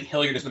games. But I think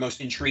Hilliard is the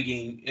most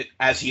intriguing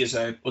as he is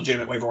a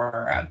legitimate waiver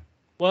wire ad.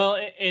 Well,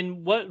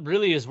 and what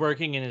really is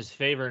working in his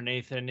favor,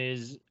 Nathan,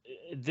 is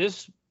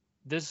this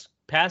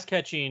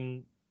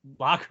pass-catching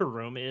locker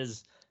room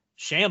is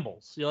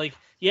shambles. You're like,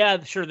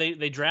 yeah, sure,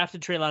 they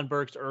drafted Treylon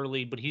Burks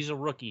early, but he's a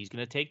rookie. He's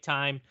going to take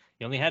time.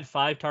 He only had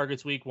 5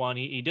 targets week 1.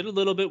 He did a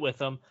little bit with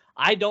them.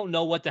 I don't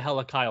know what the hell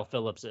a Kyle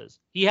Phillips is.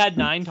 He had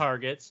 9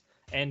 targets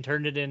and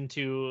turned it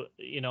into,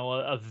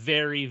 a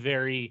very,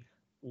 very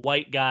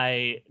white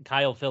guy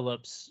Kyle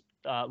Phillips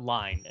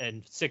line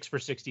and 6 for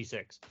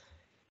 66.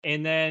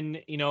 And then,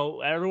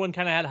 everyone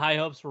kind of had high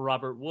hopes for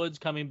Robert Woods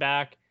coming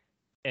back,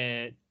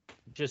 and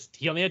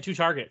he only had 2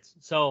 targets.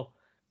 So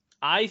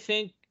I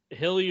think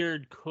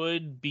Hilliard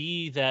could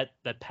be that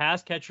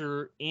pass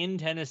catcher in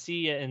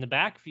Tennessee in the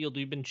backfield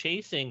we've been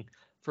chasing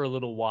for a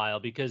little while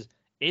because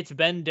it's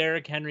been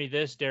Derrick Henry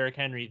this, Derrick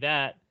Henry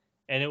that,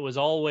 and it was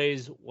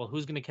always, well,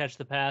 who's going to catch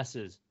the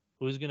passes?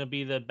 Who's going to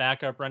be the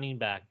backup running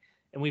back?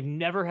 And we've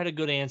never had a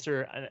good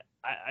answer.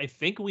 I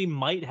think we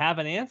might have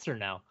an answer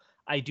now.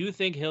 I do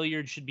think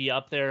Hilliard should be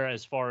up there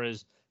as far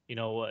as,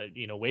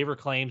 waiver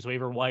claims,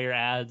 waiver wire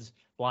ads,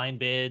 blind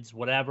bids,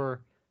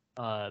 whatever.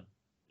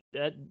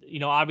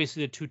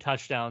 Obviously the 2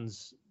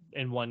 touchdowns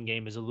in one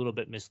game is a little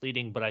bit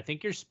misleading, but I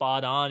think you're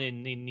spot on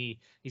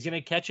he's going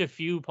to catch a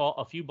few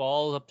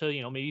balls up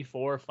to, maybe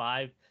 4 or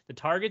 5. The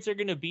targets are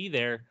going to be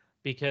there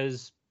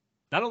because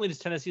not only does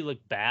Tennessee look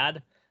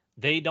bad,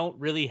 they don't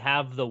really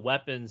have the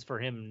weapons for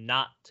him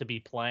not to be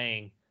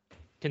playing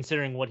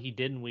considering what he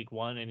did in week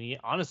 1. And he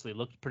honestly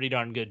looked pretty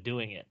darn good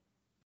doing it.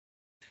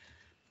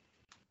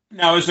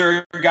 Now, is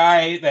there a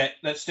guy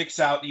that sticks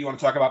out that you want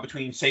to talk about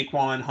between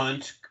Saquon,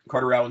 Hunt,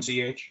 Cordarrelle, and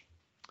CH?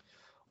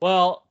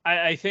 Well,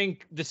 I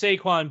think the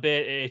Saquon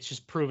bit, it's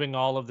just proving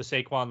all of the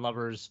Saquon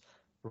lovers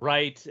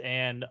right,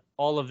 and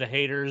all of the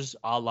haters,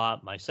 a la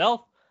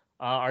myself,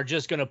 are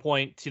just going to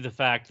point to the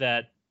fact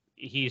that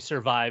he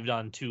survived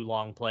on 2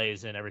 long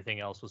plays and everything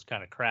else was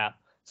kind of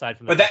crap, aside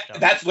from the But touchdown.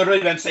 that's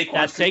literally been Saquon's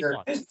That's career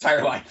Saquon. his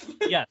entire life.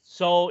 Yeah,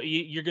 so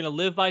you're going to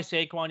live by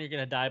Saquon, you're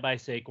going to die by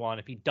Saquon.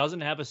 If he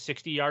doesn't have a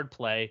 60-yard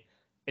play,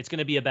 it's going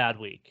to be a bad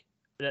week.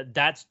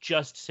 That's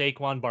just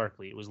Saquon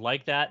Barkley. It was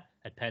like that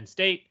at Penn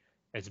State.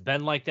 It's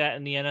been like that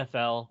in the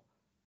NFL.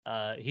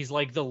 He's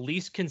like the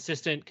least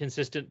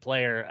consistent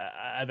player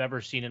I've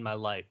ever seen in my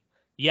life.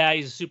 Yeah,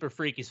 he's a super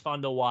freak. He's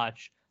fun to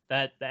watch.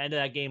 The end of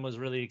that game was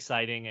really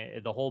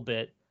exciting. The whole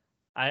bit.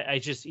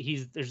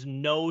 There's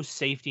no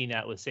safety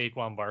net with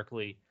Saquon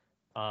Barkley.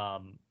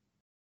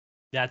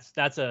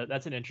 That's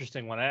an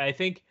interesting one. I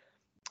think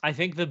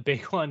the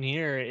big one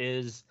here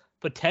is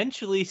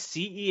potentially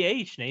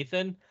CEH,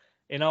 Nathan.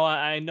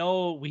 I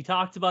know we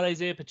talked about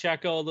Isaiah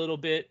Pacheco a little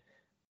bit.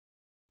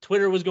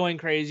 Twitter was going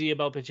crazy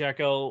about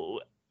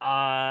Pacheco.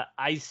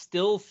 I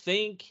still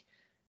think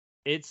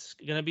it's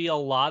going to be a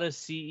lot of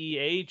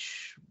CEH,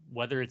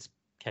 whether it's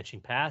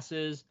catching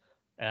passes.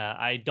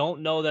 I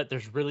don't know that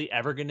there's really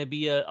ever going to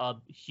be a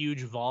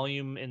huge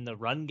volume in the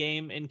run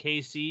game in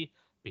KC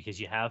because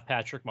you have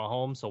Patrick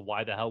Mahomes, so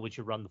why the hell would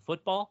you run the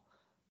football?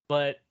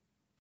 But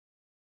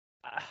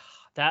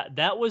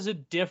that was a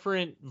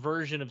different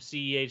version of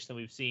CEH than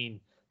we've seen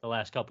the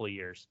last couple of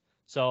years.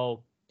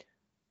 So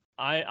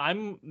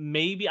I'm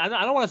maybe, I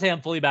don't want to say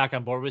I'm fully back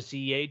on board with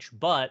CEH,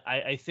 but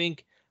I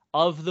think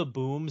of the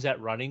booms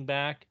at running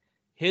back,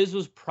 his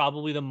was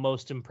probably the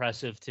most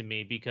impressive to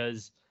me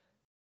because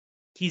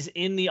he's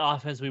in the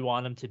offense we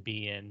want him to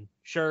be in.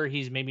 Sure,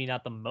 he's maybe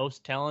not the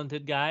most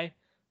talented guy,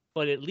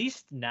 but at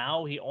least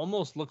now he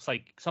almost looks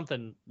like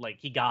something like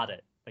he got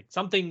it. Like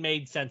something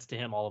made sense to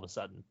him all of a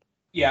sudden.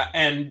 Yeah,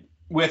 and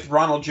with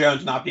Ronald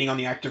Jones not being on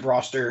the active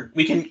roster,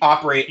 we can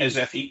operate as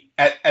if he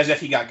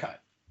got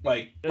cut.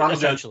 Like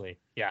Ronald Jones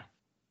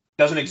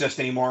doesn't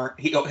exist anymore.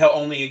 He'll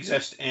only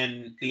exist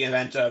in the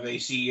event of a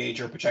CEH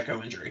or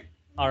Pacheco injury.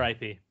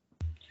 R.I.P.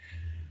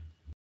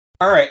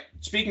 All right.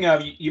 Speaking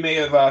of, you may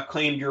have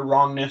claimed your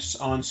wrongness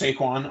on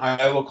Saquon.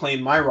 I will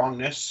claim my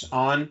wrongness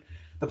on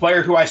the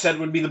player who I said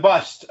would be the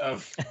bust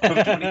of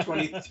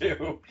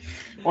 2022.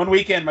 One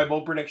weekend, my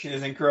bold prediction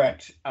is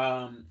incorrect.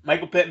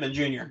 Michael Pittman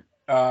Jr.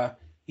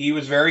 He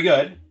was very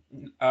good.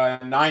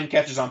 9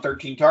 catches on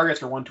 13 targets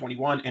for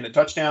 121 and a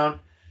touchdown.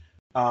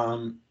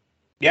 That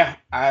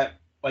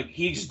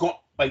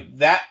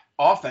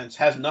offense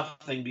has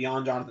nothing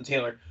beyond Jonathan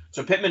Taylor.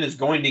 So Pittman is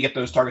going to get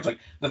those targets. Like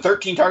the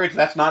 13 targets,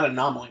 that's not an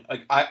anomaly.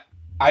 Like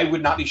I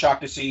would not be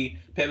shocked to see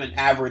Pittman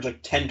average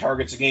like 10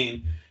 targets a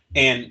game,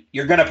 and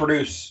you're going to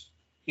produce,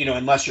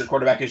 unless your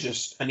quarterback is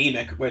just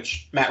anemic,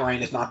 which Matt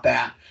Ryan is not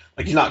that.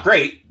 Like he's not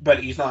great,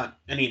 but he's not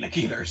anemic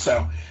either.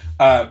 So,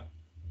 I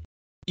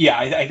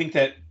think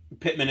that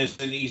Pittman is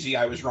an easy.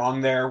 I was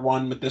wrong there.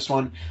 One with this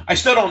one. I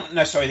still don't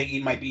necessarily think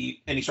he might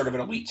be any sort of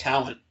an elite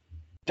talent,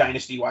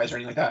 dynasty wise or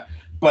anything like that.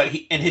 But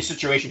in his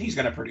situation, he's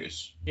going to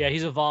produce. Yeah,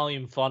 he's a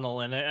volume funnel,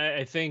 and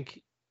I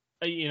think,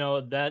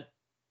 that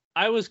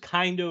I was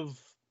kind of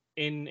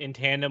in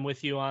tandem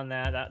with you on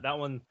that. That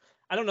one,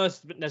 I don't know if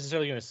it's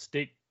necessarily going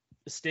to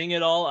sting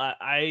at all.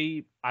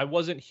 I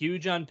wasn't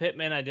huge on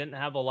Pittman. I didn't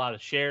have a lot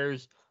of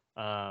shares,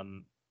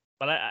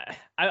 but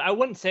I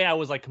wouldn't say I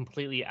was like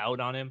completely out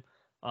on him.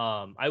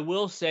 I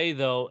will say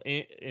though,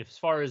 as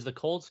far as the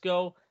Colts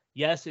go,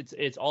 yes,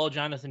 it's all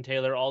Jonathan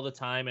Taylor all the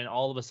time, and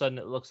all of a sudden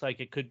it looks like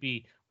it could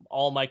be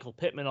all Michael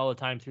Pittman all the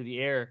time through the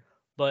air.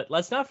 But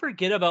let's not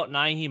forget about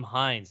Nyheim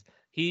Hines.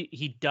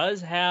 He does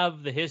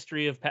have the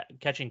history of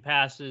catching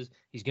passes.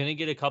 He's going to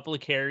get a couple of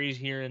carries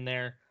here and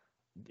there.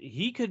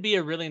 He could be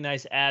a really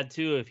nice add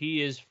too if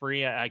he is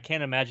free. I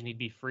can't imagine he'd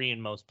be free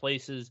in most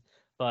places,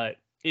 but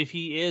if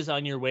he is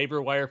on your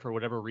waiver wire for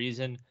whatever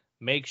reason,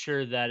 make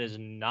sure that is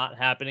not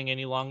happening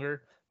any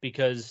longer,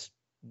 because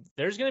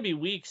there's going to be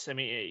weeks. I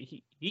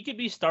mean, he could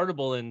be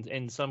startable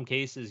in some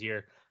cases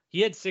here. He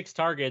had 6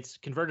 targets,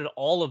 converted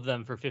all of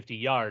them for 50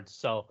 yards.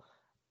 So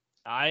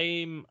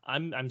I'm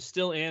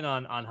still in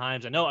on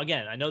Hines. I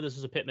know this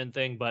is a Pittman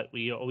thing, but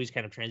we always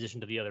kind of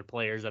transition to the other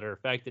players that are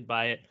affected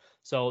by it.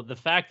 So the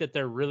fact that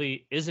there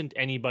really isn't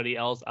anybody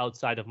else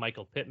outside of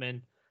Michael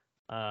Pittman,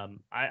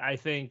 I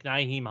think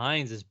Nyheim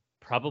Hines is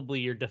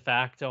probably your de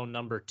facto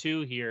number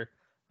 2 here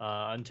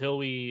until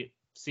we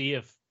see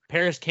if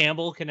Paris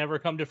Campbell can ever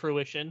come to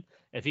fruition,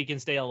 if he can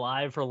stay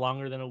alive for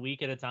longer than a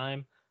week at a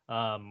time.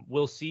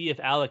 We'll see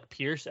if Alec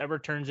Pierce ever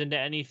turns into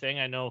anything.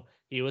 I know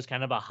he was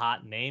kind of a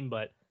hot name,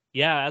 but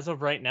yeah, as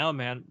of right now,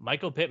 man,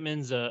 Michael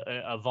Pittman's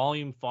a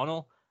volume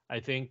funnel. I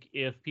think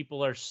if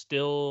people are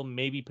still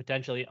maybe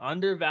potentially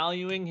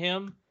undervaluing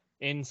him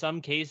in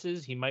some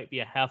cases, he might be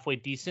a halfway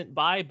decent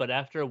buy. But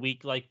after a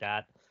week like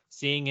that,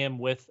 seeing him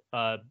with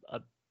I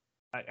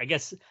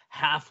guess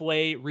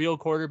halfway real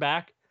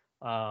quarterback,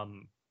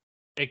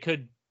 it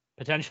could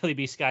potentially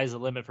be sky's the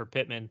limit for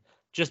Pittman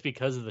just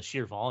because of the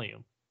sheer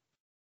volume.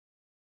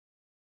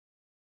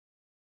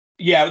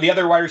 Yeah, the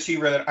other wide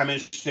receiver that I'm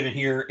interested in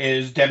here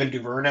is Devin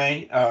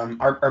Duvernay.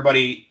 Our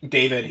buddy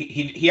David,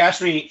 he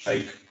asked me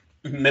like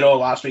middle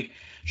of last week,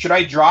 should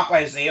I drop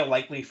Isaiah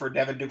Likely for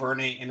Devin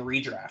Duvernay in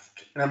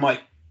redraft? And I'm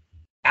like,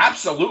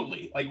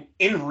 absolutely. Like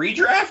in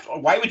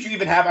redraft, why would you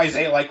even have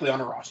Isaiah Likely on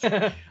a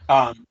roster?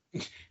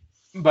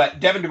 But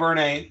Devin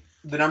Duvernay,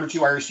 the number 2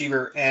 wide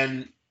receiver,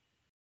 and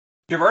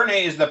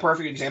Duvernay is the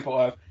perfect example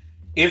of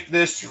if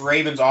this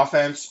Ravens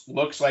offense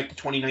looks like the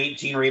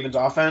 2019 Ravens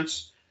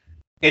offense,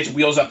 it's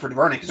wheels up for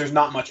Duvernay because there's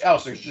not much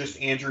else. There's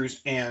just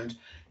Andrews and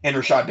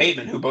Rashad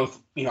Bateman, who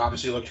both,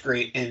 obviously looked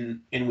great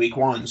in week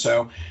 1.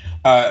 So,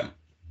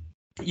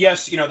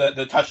 yes,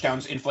 the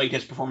touchdowns inflate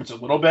his performance a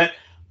little bit,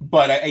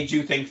 but I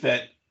do think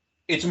that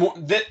it's more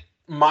that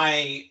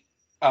my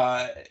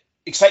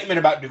excitement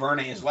about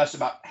Duvernay is less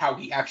about how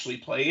he actually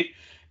played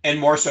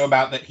and more so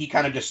about that he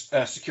kind of just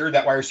secured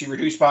that wide receiver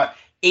 2 spot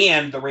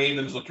and the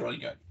Ravens looked really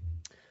good.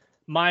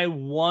 My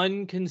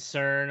one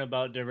concern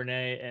about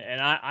Duvernay, and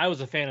I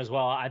was a fan as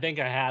well, I think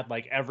I had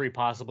like every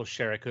possible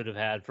share I could have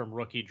had from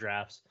rookie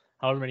drafts,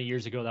 however many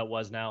years ago that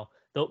was now.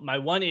 Though my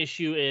one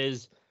issue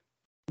is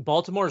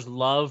Baltimore's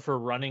love for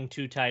running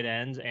 2 tight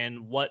ends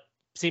and what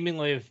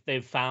seemingly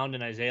they've found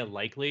in Isaiah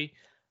Likely.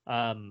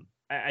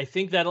 I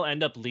think that'll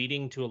end up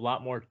leading to a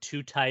lot more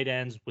 2 tight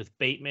ends with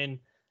Bateman,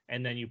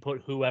 and then you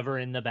put whoever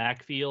in the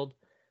backfield.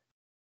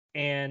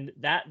 And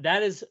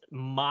that is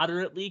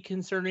moderately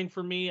concerning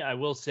for me. I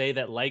will say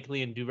that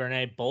Likely and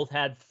Duvernay both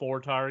had 4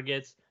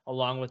 targets,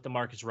 along with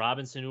Demarcus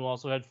Robinson, who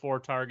also had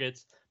 4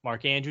 targets.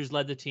 Mark Andrews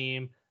led the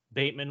team.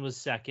 Bateman was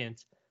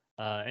second.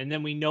 And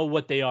then we know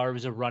what they are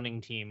as a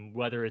running team,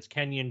 whether it's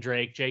Kenyon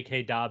Drake,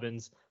 J.K.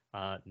 Dobbins,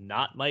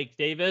 not Mike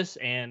Davis,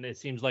 and it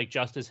seems like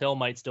Justice Hill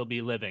might still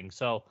be living.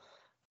 So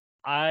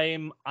I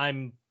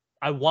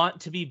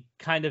want to be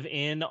kind of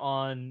in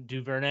on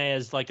Duvernay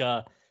as like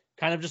a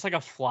kind of just like a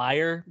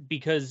flyer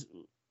because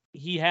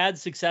he had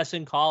success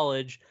in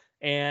college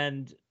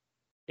and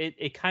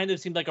it kind of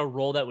seemed like a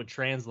role that would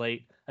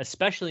translate,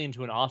 especially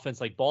into an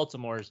offense like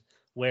Baltimore's,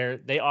 where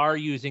they are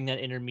using that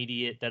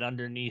intermediate, that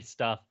underneath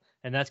stuff.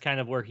 And that's kind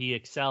of where he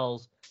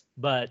excels,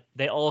 but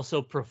they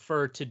also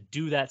prefer to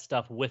do that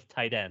stuff with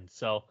tight ends.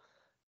 So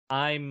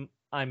I'm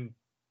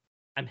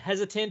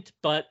hesitant,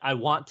 but I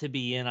want to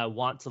be in. I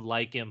want to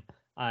like him.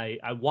 I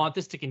want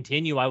this to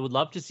continue. I would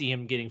love to see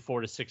him getting 4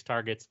 to 6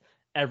 targets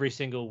every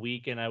single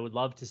week, and I would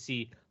love to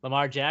see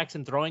Lamar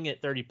Jackson throwing it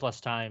 30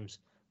 plus times,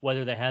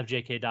 whether they have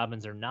J.K.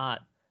 Dobbins or not,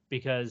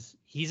 because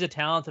he's a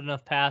talented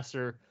enough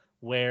passer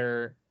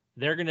where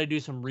they're going to do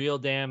some real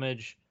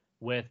damage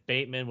with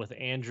Bateman, with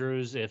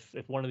Andrews, if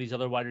one of these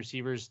other wide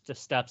receivers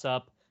just steps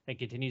up and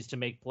continues to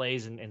make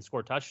plays and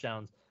score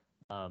touchdowns.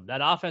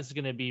 That offense is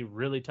going to be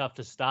really tough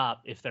to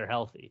stop if they're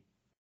healthy.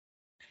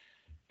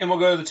 And we'll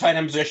go to the tight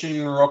end position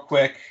real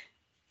quick.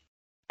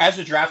 As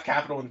a draft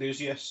capital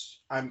enthusiast,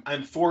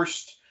 I'm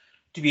forced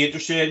to be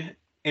interested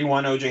in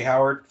one O.J.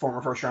 Howard,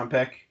 former first-round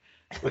pick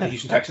with the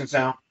Houston Texans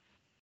now.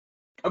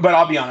 But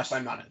I'll be honest,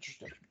 I'm not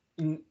interested.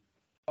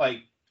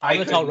 Like, I'm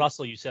going to tell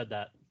Russell you said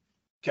that.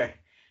 Okay.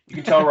 You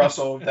can tell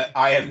Russell that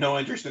I have no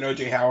interest in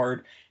O.J.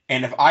 Howard.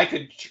 And if I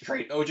could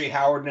trade O.J.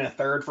 Howard in a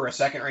third for a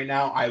second right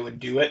now, I would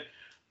do it.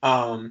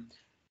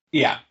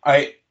 Yeah.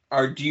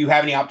 Do you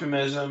have any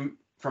optimism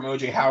from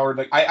O.J. Howard?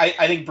 Like,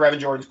 I think Brevin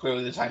Jordan's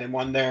clearly the tight end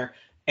 1 there.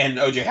 And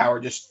O.J.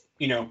 Howard just,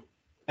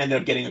 ended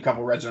up getting a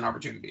couple red zone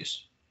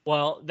opportunities.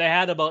 Well, they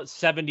had about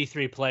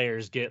 73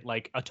 players get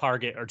like a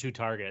target or 2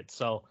 targets.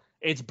 So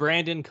it's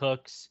Brandon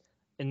Cooks,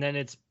 and then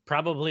it's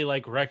probably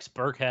like Rex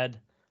Burkhead,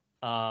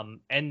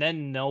 and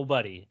then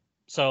nobody.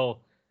 So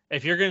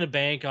if you're going to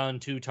bank on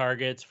 2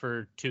 targets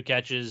for 2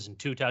 catches and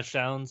 2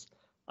 touchdowns,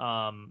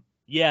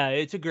 yeah,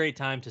 it's a great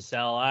time to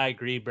sell. I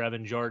agree.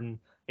 Brevin Jordan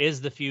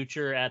is the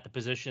future at the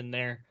position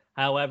there.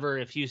 However,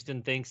 if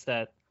Houston thinks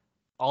that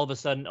all of a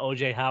sudden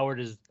O.J. Howard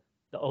is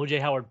the O.J.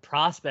 Howard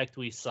prospect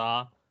we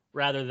saw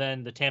rather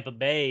than the Tampa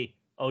Bay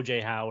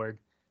O.J. Howard,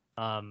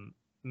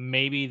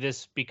 maybe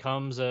this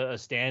becomes a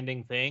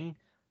standing thing.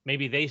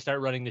 Maybe they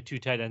start running the 2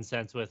 tight end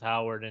sets with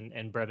Howard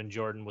and Brevin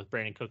Jordan with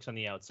Brandon Cooks on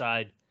the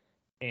outside.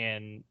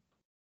 And,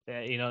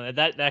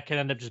 that can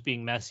end up just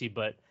being messy.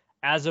 But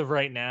as of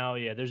right now,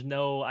 yeah,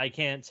 I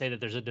can't say that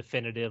there's a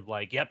definitive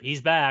like, yep,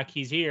 he's back,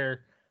 he's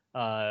here.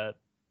 That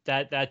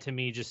to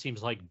me just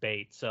seems like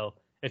bait. So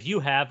if you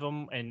have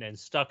him and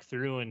stuck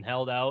through and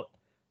held out,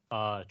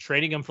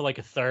 trading him for like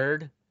a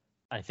third,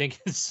 I think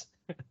is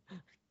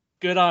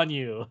good on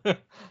you.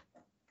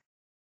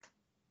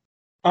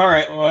 All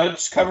right, well,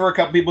 let's cover a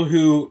couple people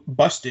who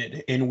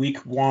busted in week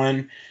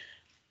 1.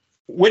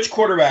 Which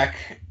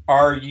quarterback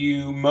are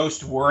you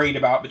most worried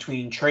about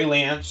between Trey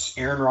Lance,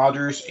 Aaron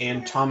Rodgers,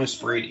 and Thomas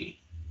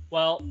Brady?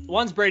 Well,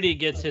 once Brady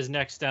gets his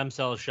next stem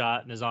cell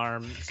shot in his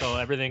arm, so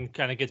everything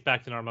kind of gets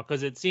back to normal,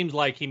 because it seems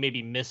like he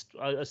maybe missed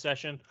a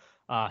session.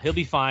 He'll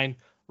be fine.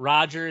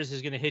 Rodgers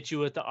is going to hit you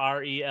with the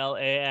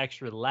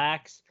RELAX,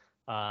 relax.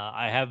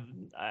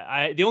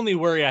 The only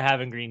worry I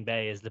have in Green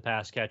Bay is the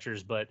pass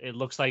catchers, but it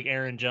looks like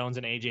Aaron Jones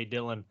and A.J.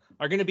 Dillon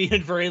are going to be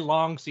in for a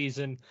long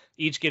season,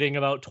 each getting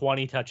about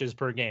 20 touches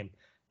per game.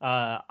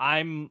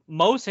 I'm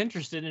most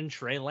interested in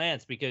Trey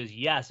Lance because,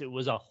 yes, it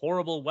was a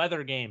horrible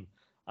weather game.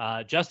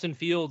 Justin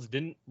Fields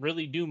didn't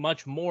really do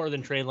much more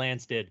than Trey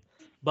Lance did.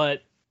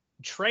 But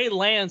Trey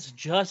Lance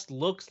just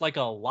looks like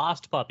a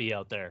lost puppy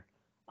out there.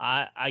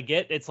 I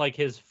get it's like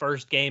his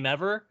first game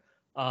ever.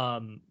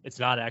 It's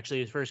not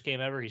actually his first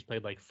game ever. He's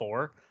played like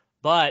 4.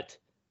 But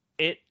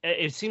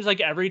it seems like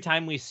every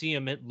time we see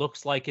him, it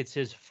looks like it's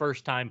his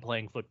first time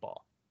playing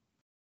football.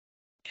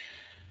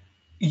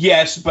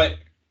 Yes, but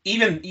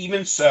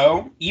even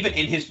so, even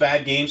in his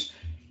bad games,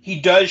 he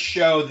does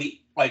show the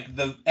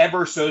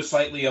ever so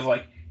slightly of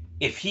like,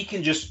 if he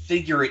can just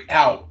figure it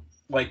out,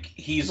 like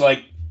he's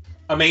like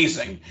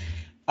amazing.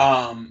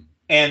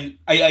 And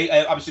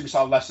I obviously we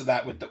saw less of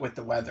that with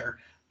the weather.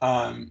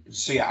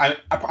 So yeah,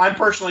 I'm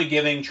personally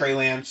giving Trey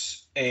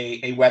Lance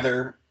a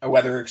weather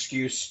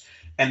excuse,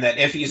 and that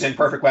if he's in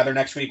perfect weather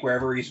next week,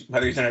 whether he's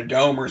in a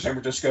dome or San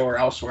Francisco or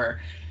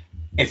elsewhere,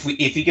 if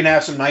he can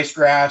have some nice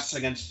grass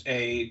against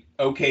a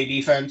okay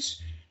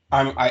defense,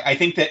 I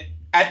think that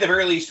at the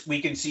very least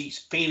we can see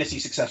fantasy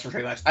success for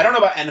Trey Lance. I don't know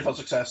about NFL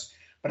success,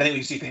 but I think we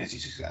can see fantasy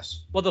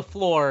success. Well, the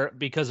floor,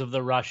 because of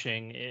the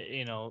rushing,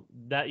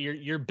 that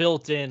you're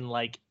built in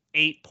like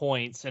 8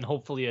 points and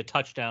hopefully a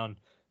touchdown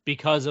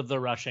because of the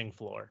rushing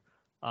floor.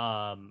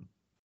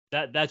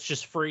 That's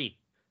just free.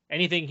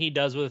 Anything he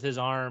does with his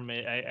arm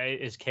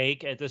is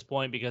cake at this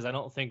point, because I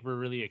don't think we're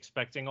really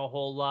expecting a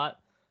whole lot.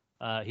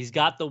 He's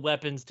got the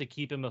weapons to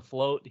keep him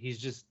afloat.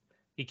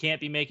 He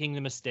can't be making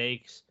the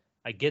mistakes.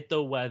 I get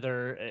the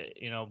weather,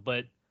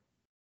 but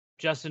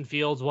Justin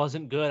Fields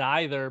wasn't good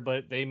either,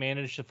 but they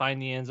managed to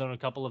find the end zone a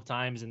couple of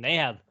times, and they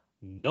have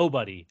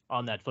nobody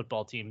on that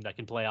football team that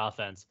can play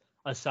offense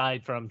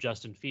aside from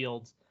Justin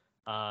Fields.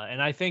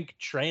 And I think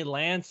Trey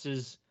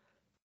Lance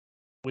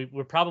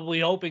we're probably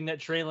hoping that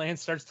Trey Lance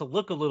starts to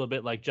look a little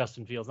bit like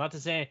Justin Fields. Not to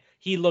say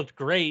he looked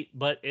great,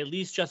 but at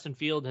least Justin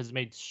Fields has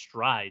made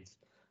strides.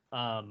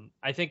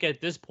 I think at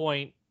this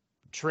point,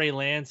 Trey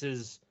Lance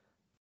is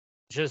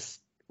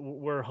just,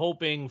 we're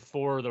hoping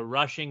for the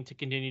rushing to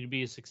continue to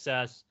be a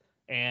success.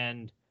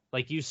 And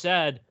like you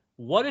said,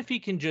 what if he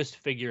can just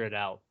figure it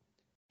out?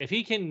 If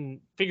he can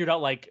figure it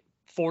out like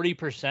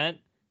 40%,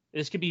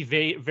 this could be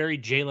very, very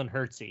Jalen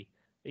Hurtsy.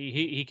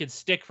 He could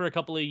stick for a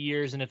couple of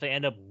years, and if they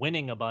end up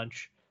winning a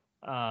bunch,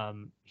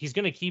 he's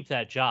going to keep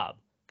that job,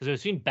 because we've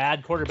seen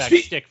bad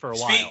quarterbacks stick for a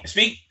while.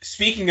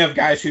 Speaking of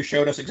guys who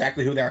showed us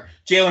exactly who they are,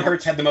 Jalen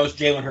Hurts had the most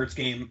Jalen Hurts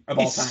game of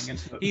all time.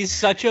 He's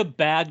such a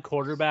bad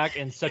quarterback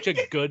and such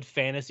a good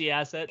fantasy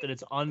asset that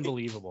it's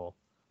unbelievable.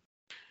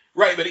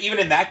 Right, but even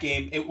in that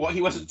game,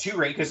 he wasn't too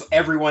great because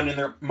everyone and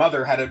their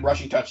mother had a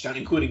rushing touchdown,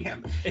 including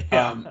him.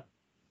 Yeah.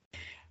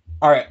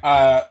 All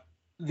right.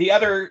 The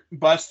other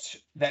bust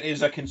that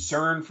is a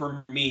concern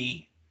for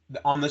me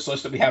on this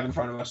list that we have in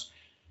front of us,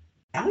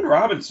 Allen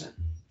Robinson.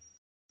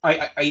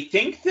 I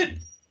think that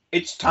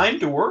it's time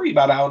to worry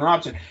about Allen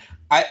Robinson.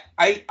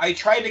 I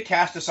tried to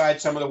cast aside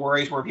some of the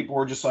worries where people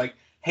were just like,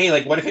 hey,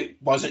 like, what if it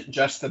wasn't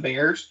just the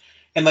Bears?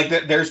 And like,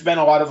 there's been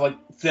a lot of like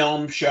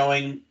film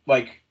showing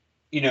like,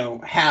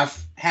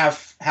 half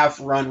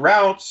run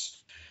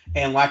routes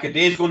and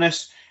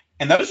lackadaisicalness.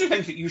 And those are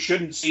things that you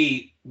shouldn't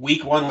see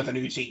week 1 with a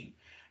new team.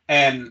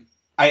 And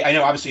I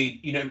know obviously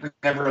you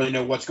never really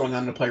know what's going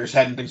on in the player's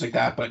head and things like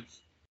that, but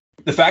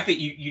the fact that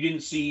you didn't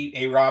see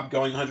A-Rob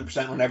going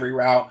 100% on every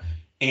route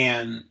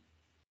and,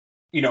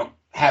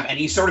 have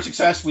any sort of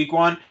success week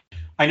 1.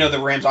 I know the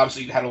Rams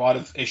obviously had a lot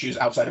of issues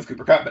outside of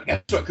Cooper Kupp, but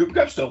guess what? Cooper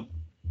Kupp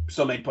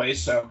still made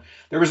plays. So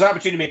there was an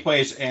opportunity to make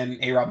plays,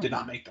 and A-Rob did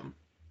not make them.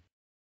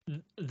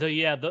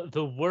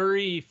 The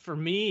worry for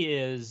me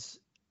is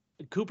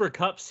Cooper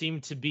Kupp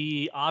seemed to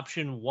be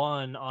option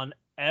 1 on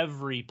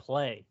every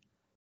play.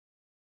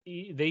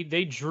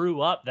 They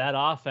drew up that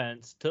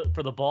offense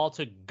for the ball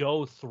to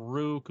go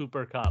through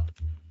Cooper Kupp,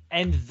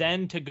 and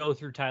then to go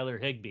through Tyler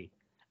Higbee,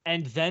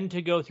 and then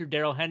to go through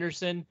Darrell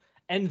Henderson,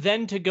 and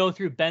then to go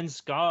through Ben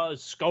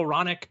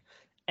Skowronek,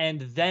 and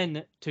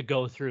then to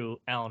go through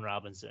Allen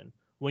Robinson.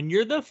 When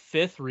you're the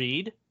 5th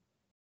read,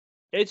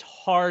 it's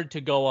hard to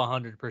go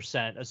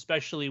 100%,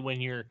 especially when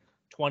you're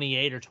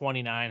 28 or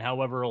 29,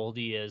 however old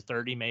he is,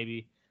 30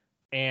 maybe,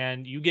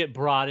 and you get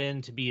brought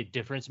in to be a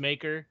difference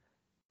maker,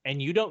 and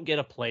you don't get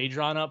a play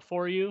drawn up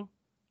for you.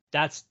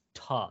 That's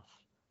tough.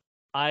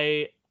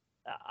 I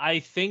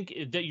think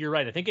that you're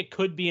right. I think it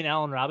could be an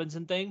Allen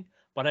Robinson thing,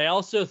 but I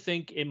also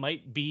think it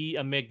might be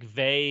a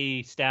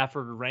McVay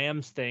Stafford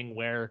Rams thing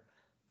where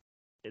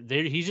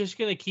he's just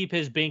going to keep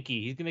his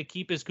binky. He's going to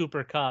keep his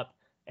Cooper Kupp,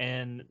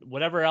 and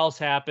whatever else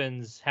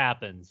happens.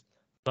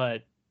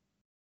 But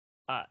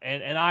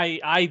and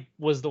I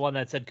was the one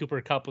that said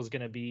Cooper Kupp was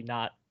going to be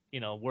not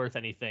worth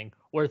anything,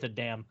 worth a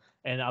damn,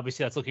 and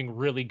obviously that's looking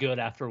really good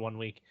after 1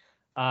 week.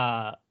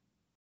 I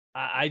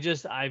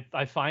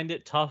find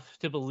it tough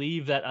to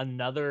believe that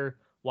another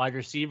wide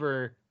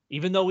receiver,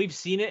 even though we've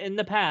seen it in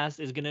the past,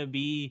 is going to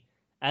be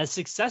as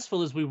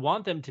successful as we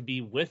want them to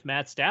be with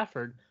Matt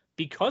Stafford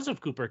because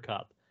of Cooper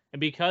Kupp and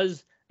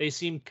because they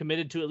seem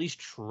committed to at least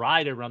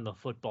try to run the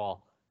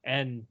football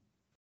and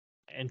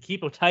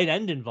keep a tight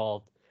end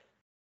involved.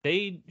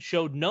 they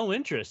showed no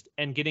interest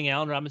in getting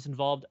Allen Robinson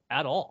involved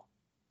at all.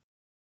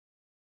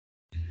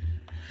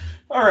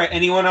 All right.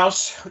 Anyone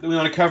else that we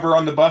want to cover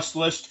on the bust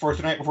list for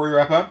tonight before we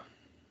wrap up?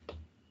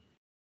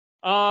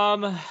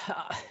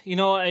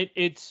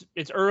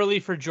 It's early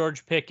for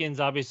George Pickens,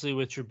 obviously,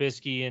 with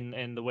Trubisky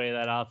and the way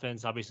that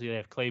offense. Obviously, they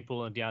have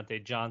Claypool and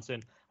Deontay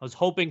Johnson. I was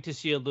hoping to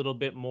see a little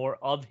bit more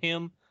of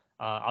him.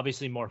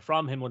 Obviously, more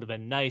from him would have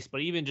been nice,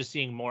 but even just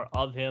seeing more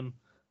of him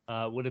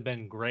would have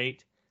been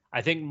great.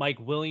 I think Mike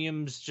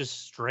Williams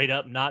just straight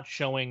up not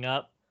showing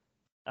up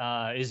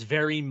is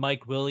very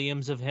Mike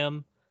Williams of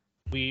him.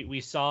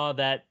 We saw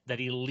that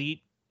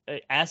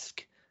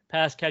elite-esque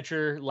pass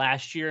catcher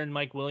last year in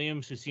Mike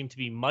Williams, who seemed to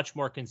be much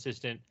more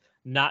consistent,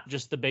 not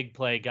just the big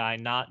play guy,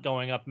 not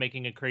going up,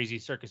 making a crazy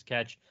circus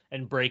catch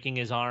and breaking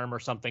his arm or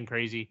something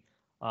crazy.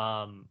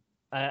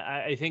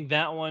 I think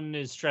that one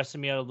is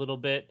stressing me out a little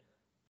bit.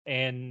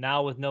 And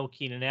now with no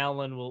Keenan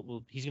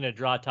Allen, he's going to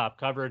draw top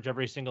coverage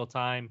every single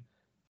time.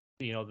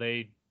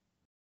 They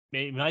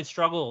might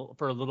struggle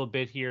for a little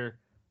bit here.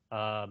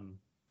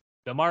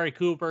 Amari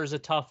Cooper is a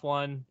tough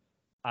one.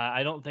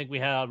 I don't think we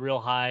have real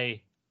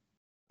high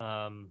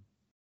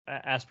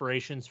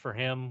aspirations for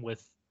him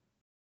with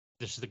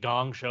just the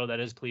gong show that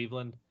is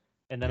Cleveland.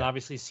 And then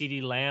obviously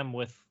CeeDee Lamb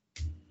with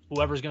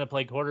whoever's going to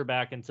play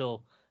quarterback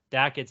until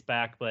Dak gets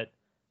back. But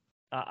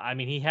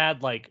he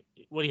had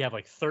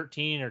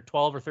 13 or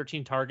 12 or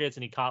 13 targets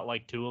and he caught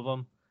 2 of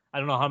them. I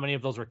don't know how many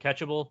of those were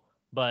catchable,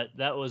 but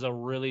that was a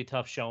really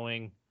tough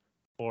showing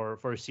for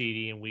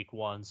CeeDee in week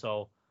 1.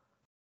 So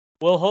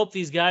we'll hope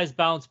these guys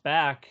bounce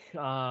back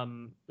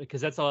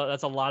because that's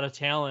a lot of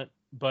talent,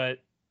 but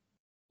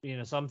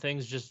some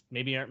things just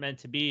maybe aren't meant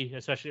to be,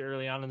 especially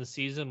early on in the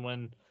season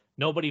when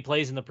nobody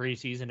plays in the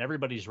preseason.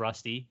 Everybody's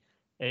rusty.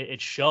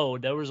 It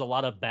showed. There was a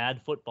lot of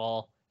bad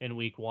football in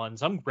week 1.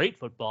 Some great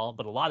football,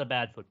 but a lot of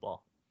bad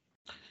football.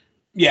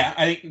 Yeah,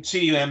 I think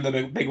CeeDee Lamb,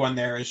 the big one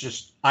there is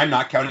just I'm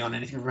not counting on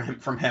anything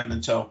from him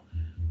until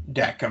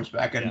Dak comes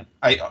back. And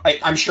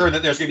I'm sure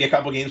that there's going to be a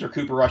couple games where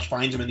Cooper Rush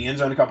finds him in the end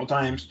zone a couple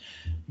times,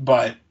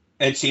 but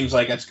it seems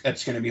like it's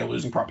going to be a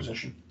losing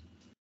proposition.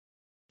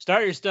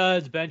 Start your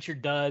studs, bench your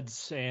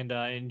duds, and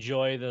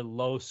enjoy the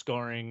low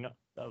scoring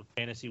of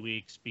fantasy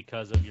weeks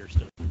because of your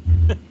stuff.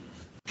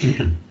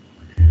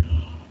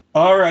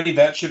 Alrighty,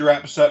 that should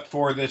wrap us up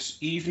for this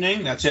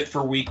evening. That's it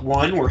for week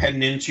 1. We're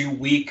heading into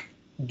week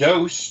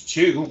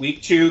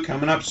 2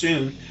 coming up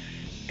soon.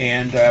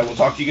 And we'll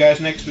talk to you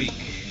guys next week.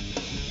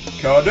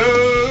 Kada!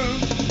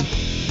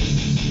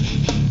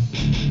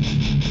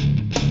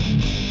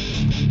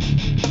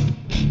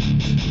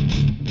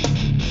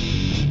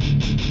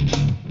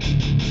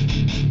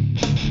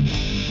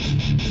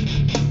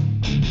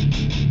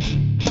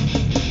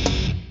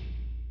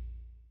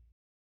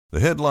 The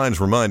headlines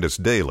remind us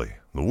daily,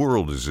 the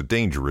world is a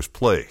dangerous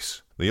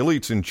place. The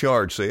elites in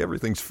charge say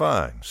everything's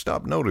fine,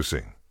 stop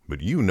noticing.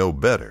 But you know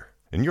better.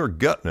 And your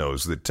gut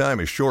knows that time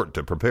is short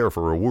to prepare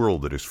for a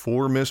world that is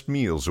 4 missed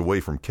meals away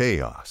from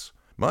chaos.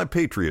 My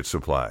Patriot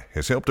Supply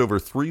has helped over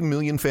 3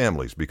 million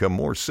families become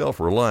more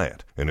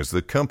self-reliant and is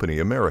the company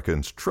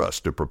Americans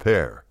trust to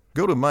prepare.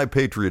 Go to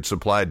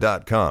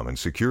MyPatriotSupply.com and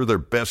secure their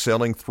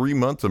best-selling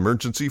 3-month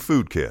emergency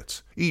food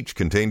kits. Each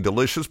contain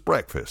delicious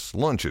breakfasts,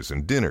 lunches,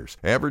 and dinners,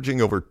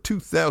 averaging over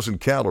 2,000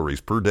 calories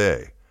per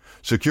day.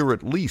 Secure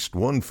at least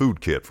 1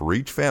 food kit for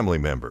each family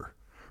member.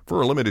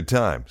 For a limited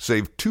time,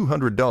 save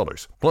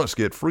 $200, plus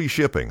get free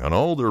shipping on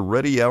all their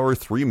Ready Hour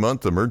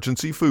 3-month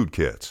emergency food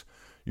kits.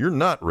 You're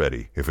not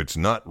ready if it's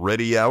not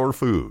Ready Hour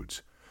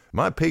Foods.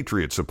 My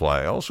Patriot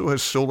Supply also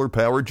has solar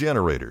power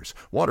generators,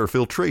 water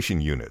filtration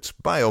units,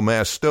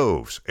 biomass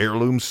stoves,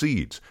 heirloom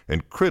seeds,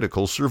 and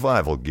critical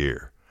survival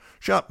gear.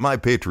 Shop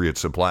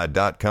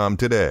MyPatriotSupply.com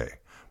today.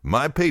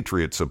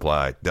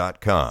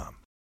 MyPatriotSupply.com.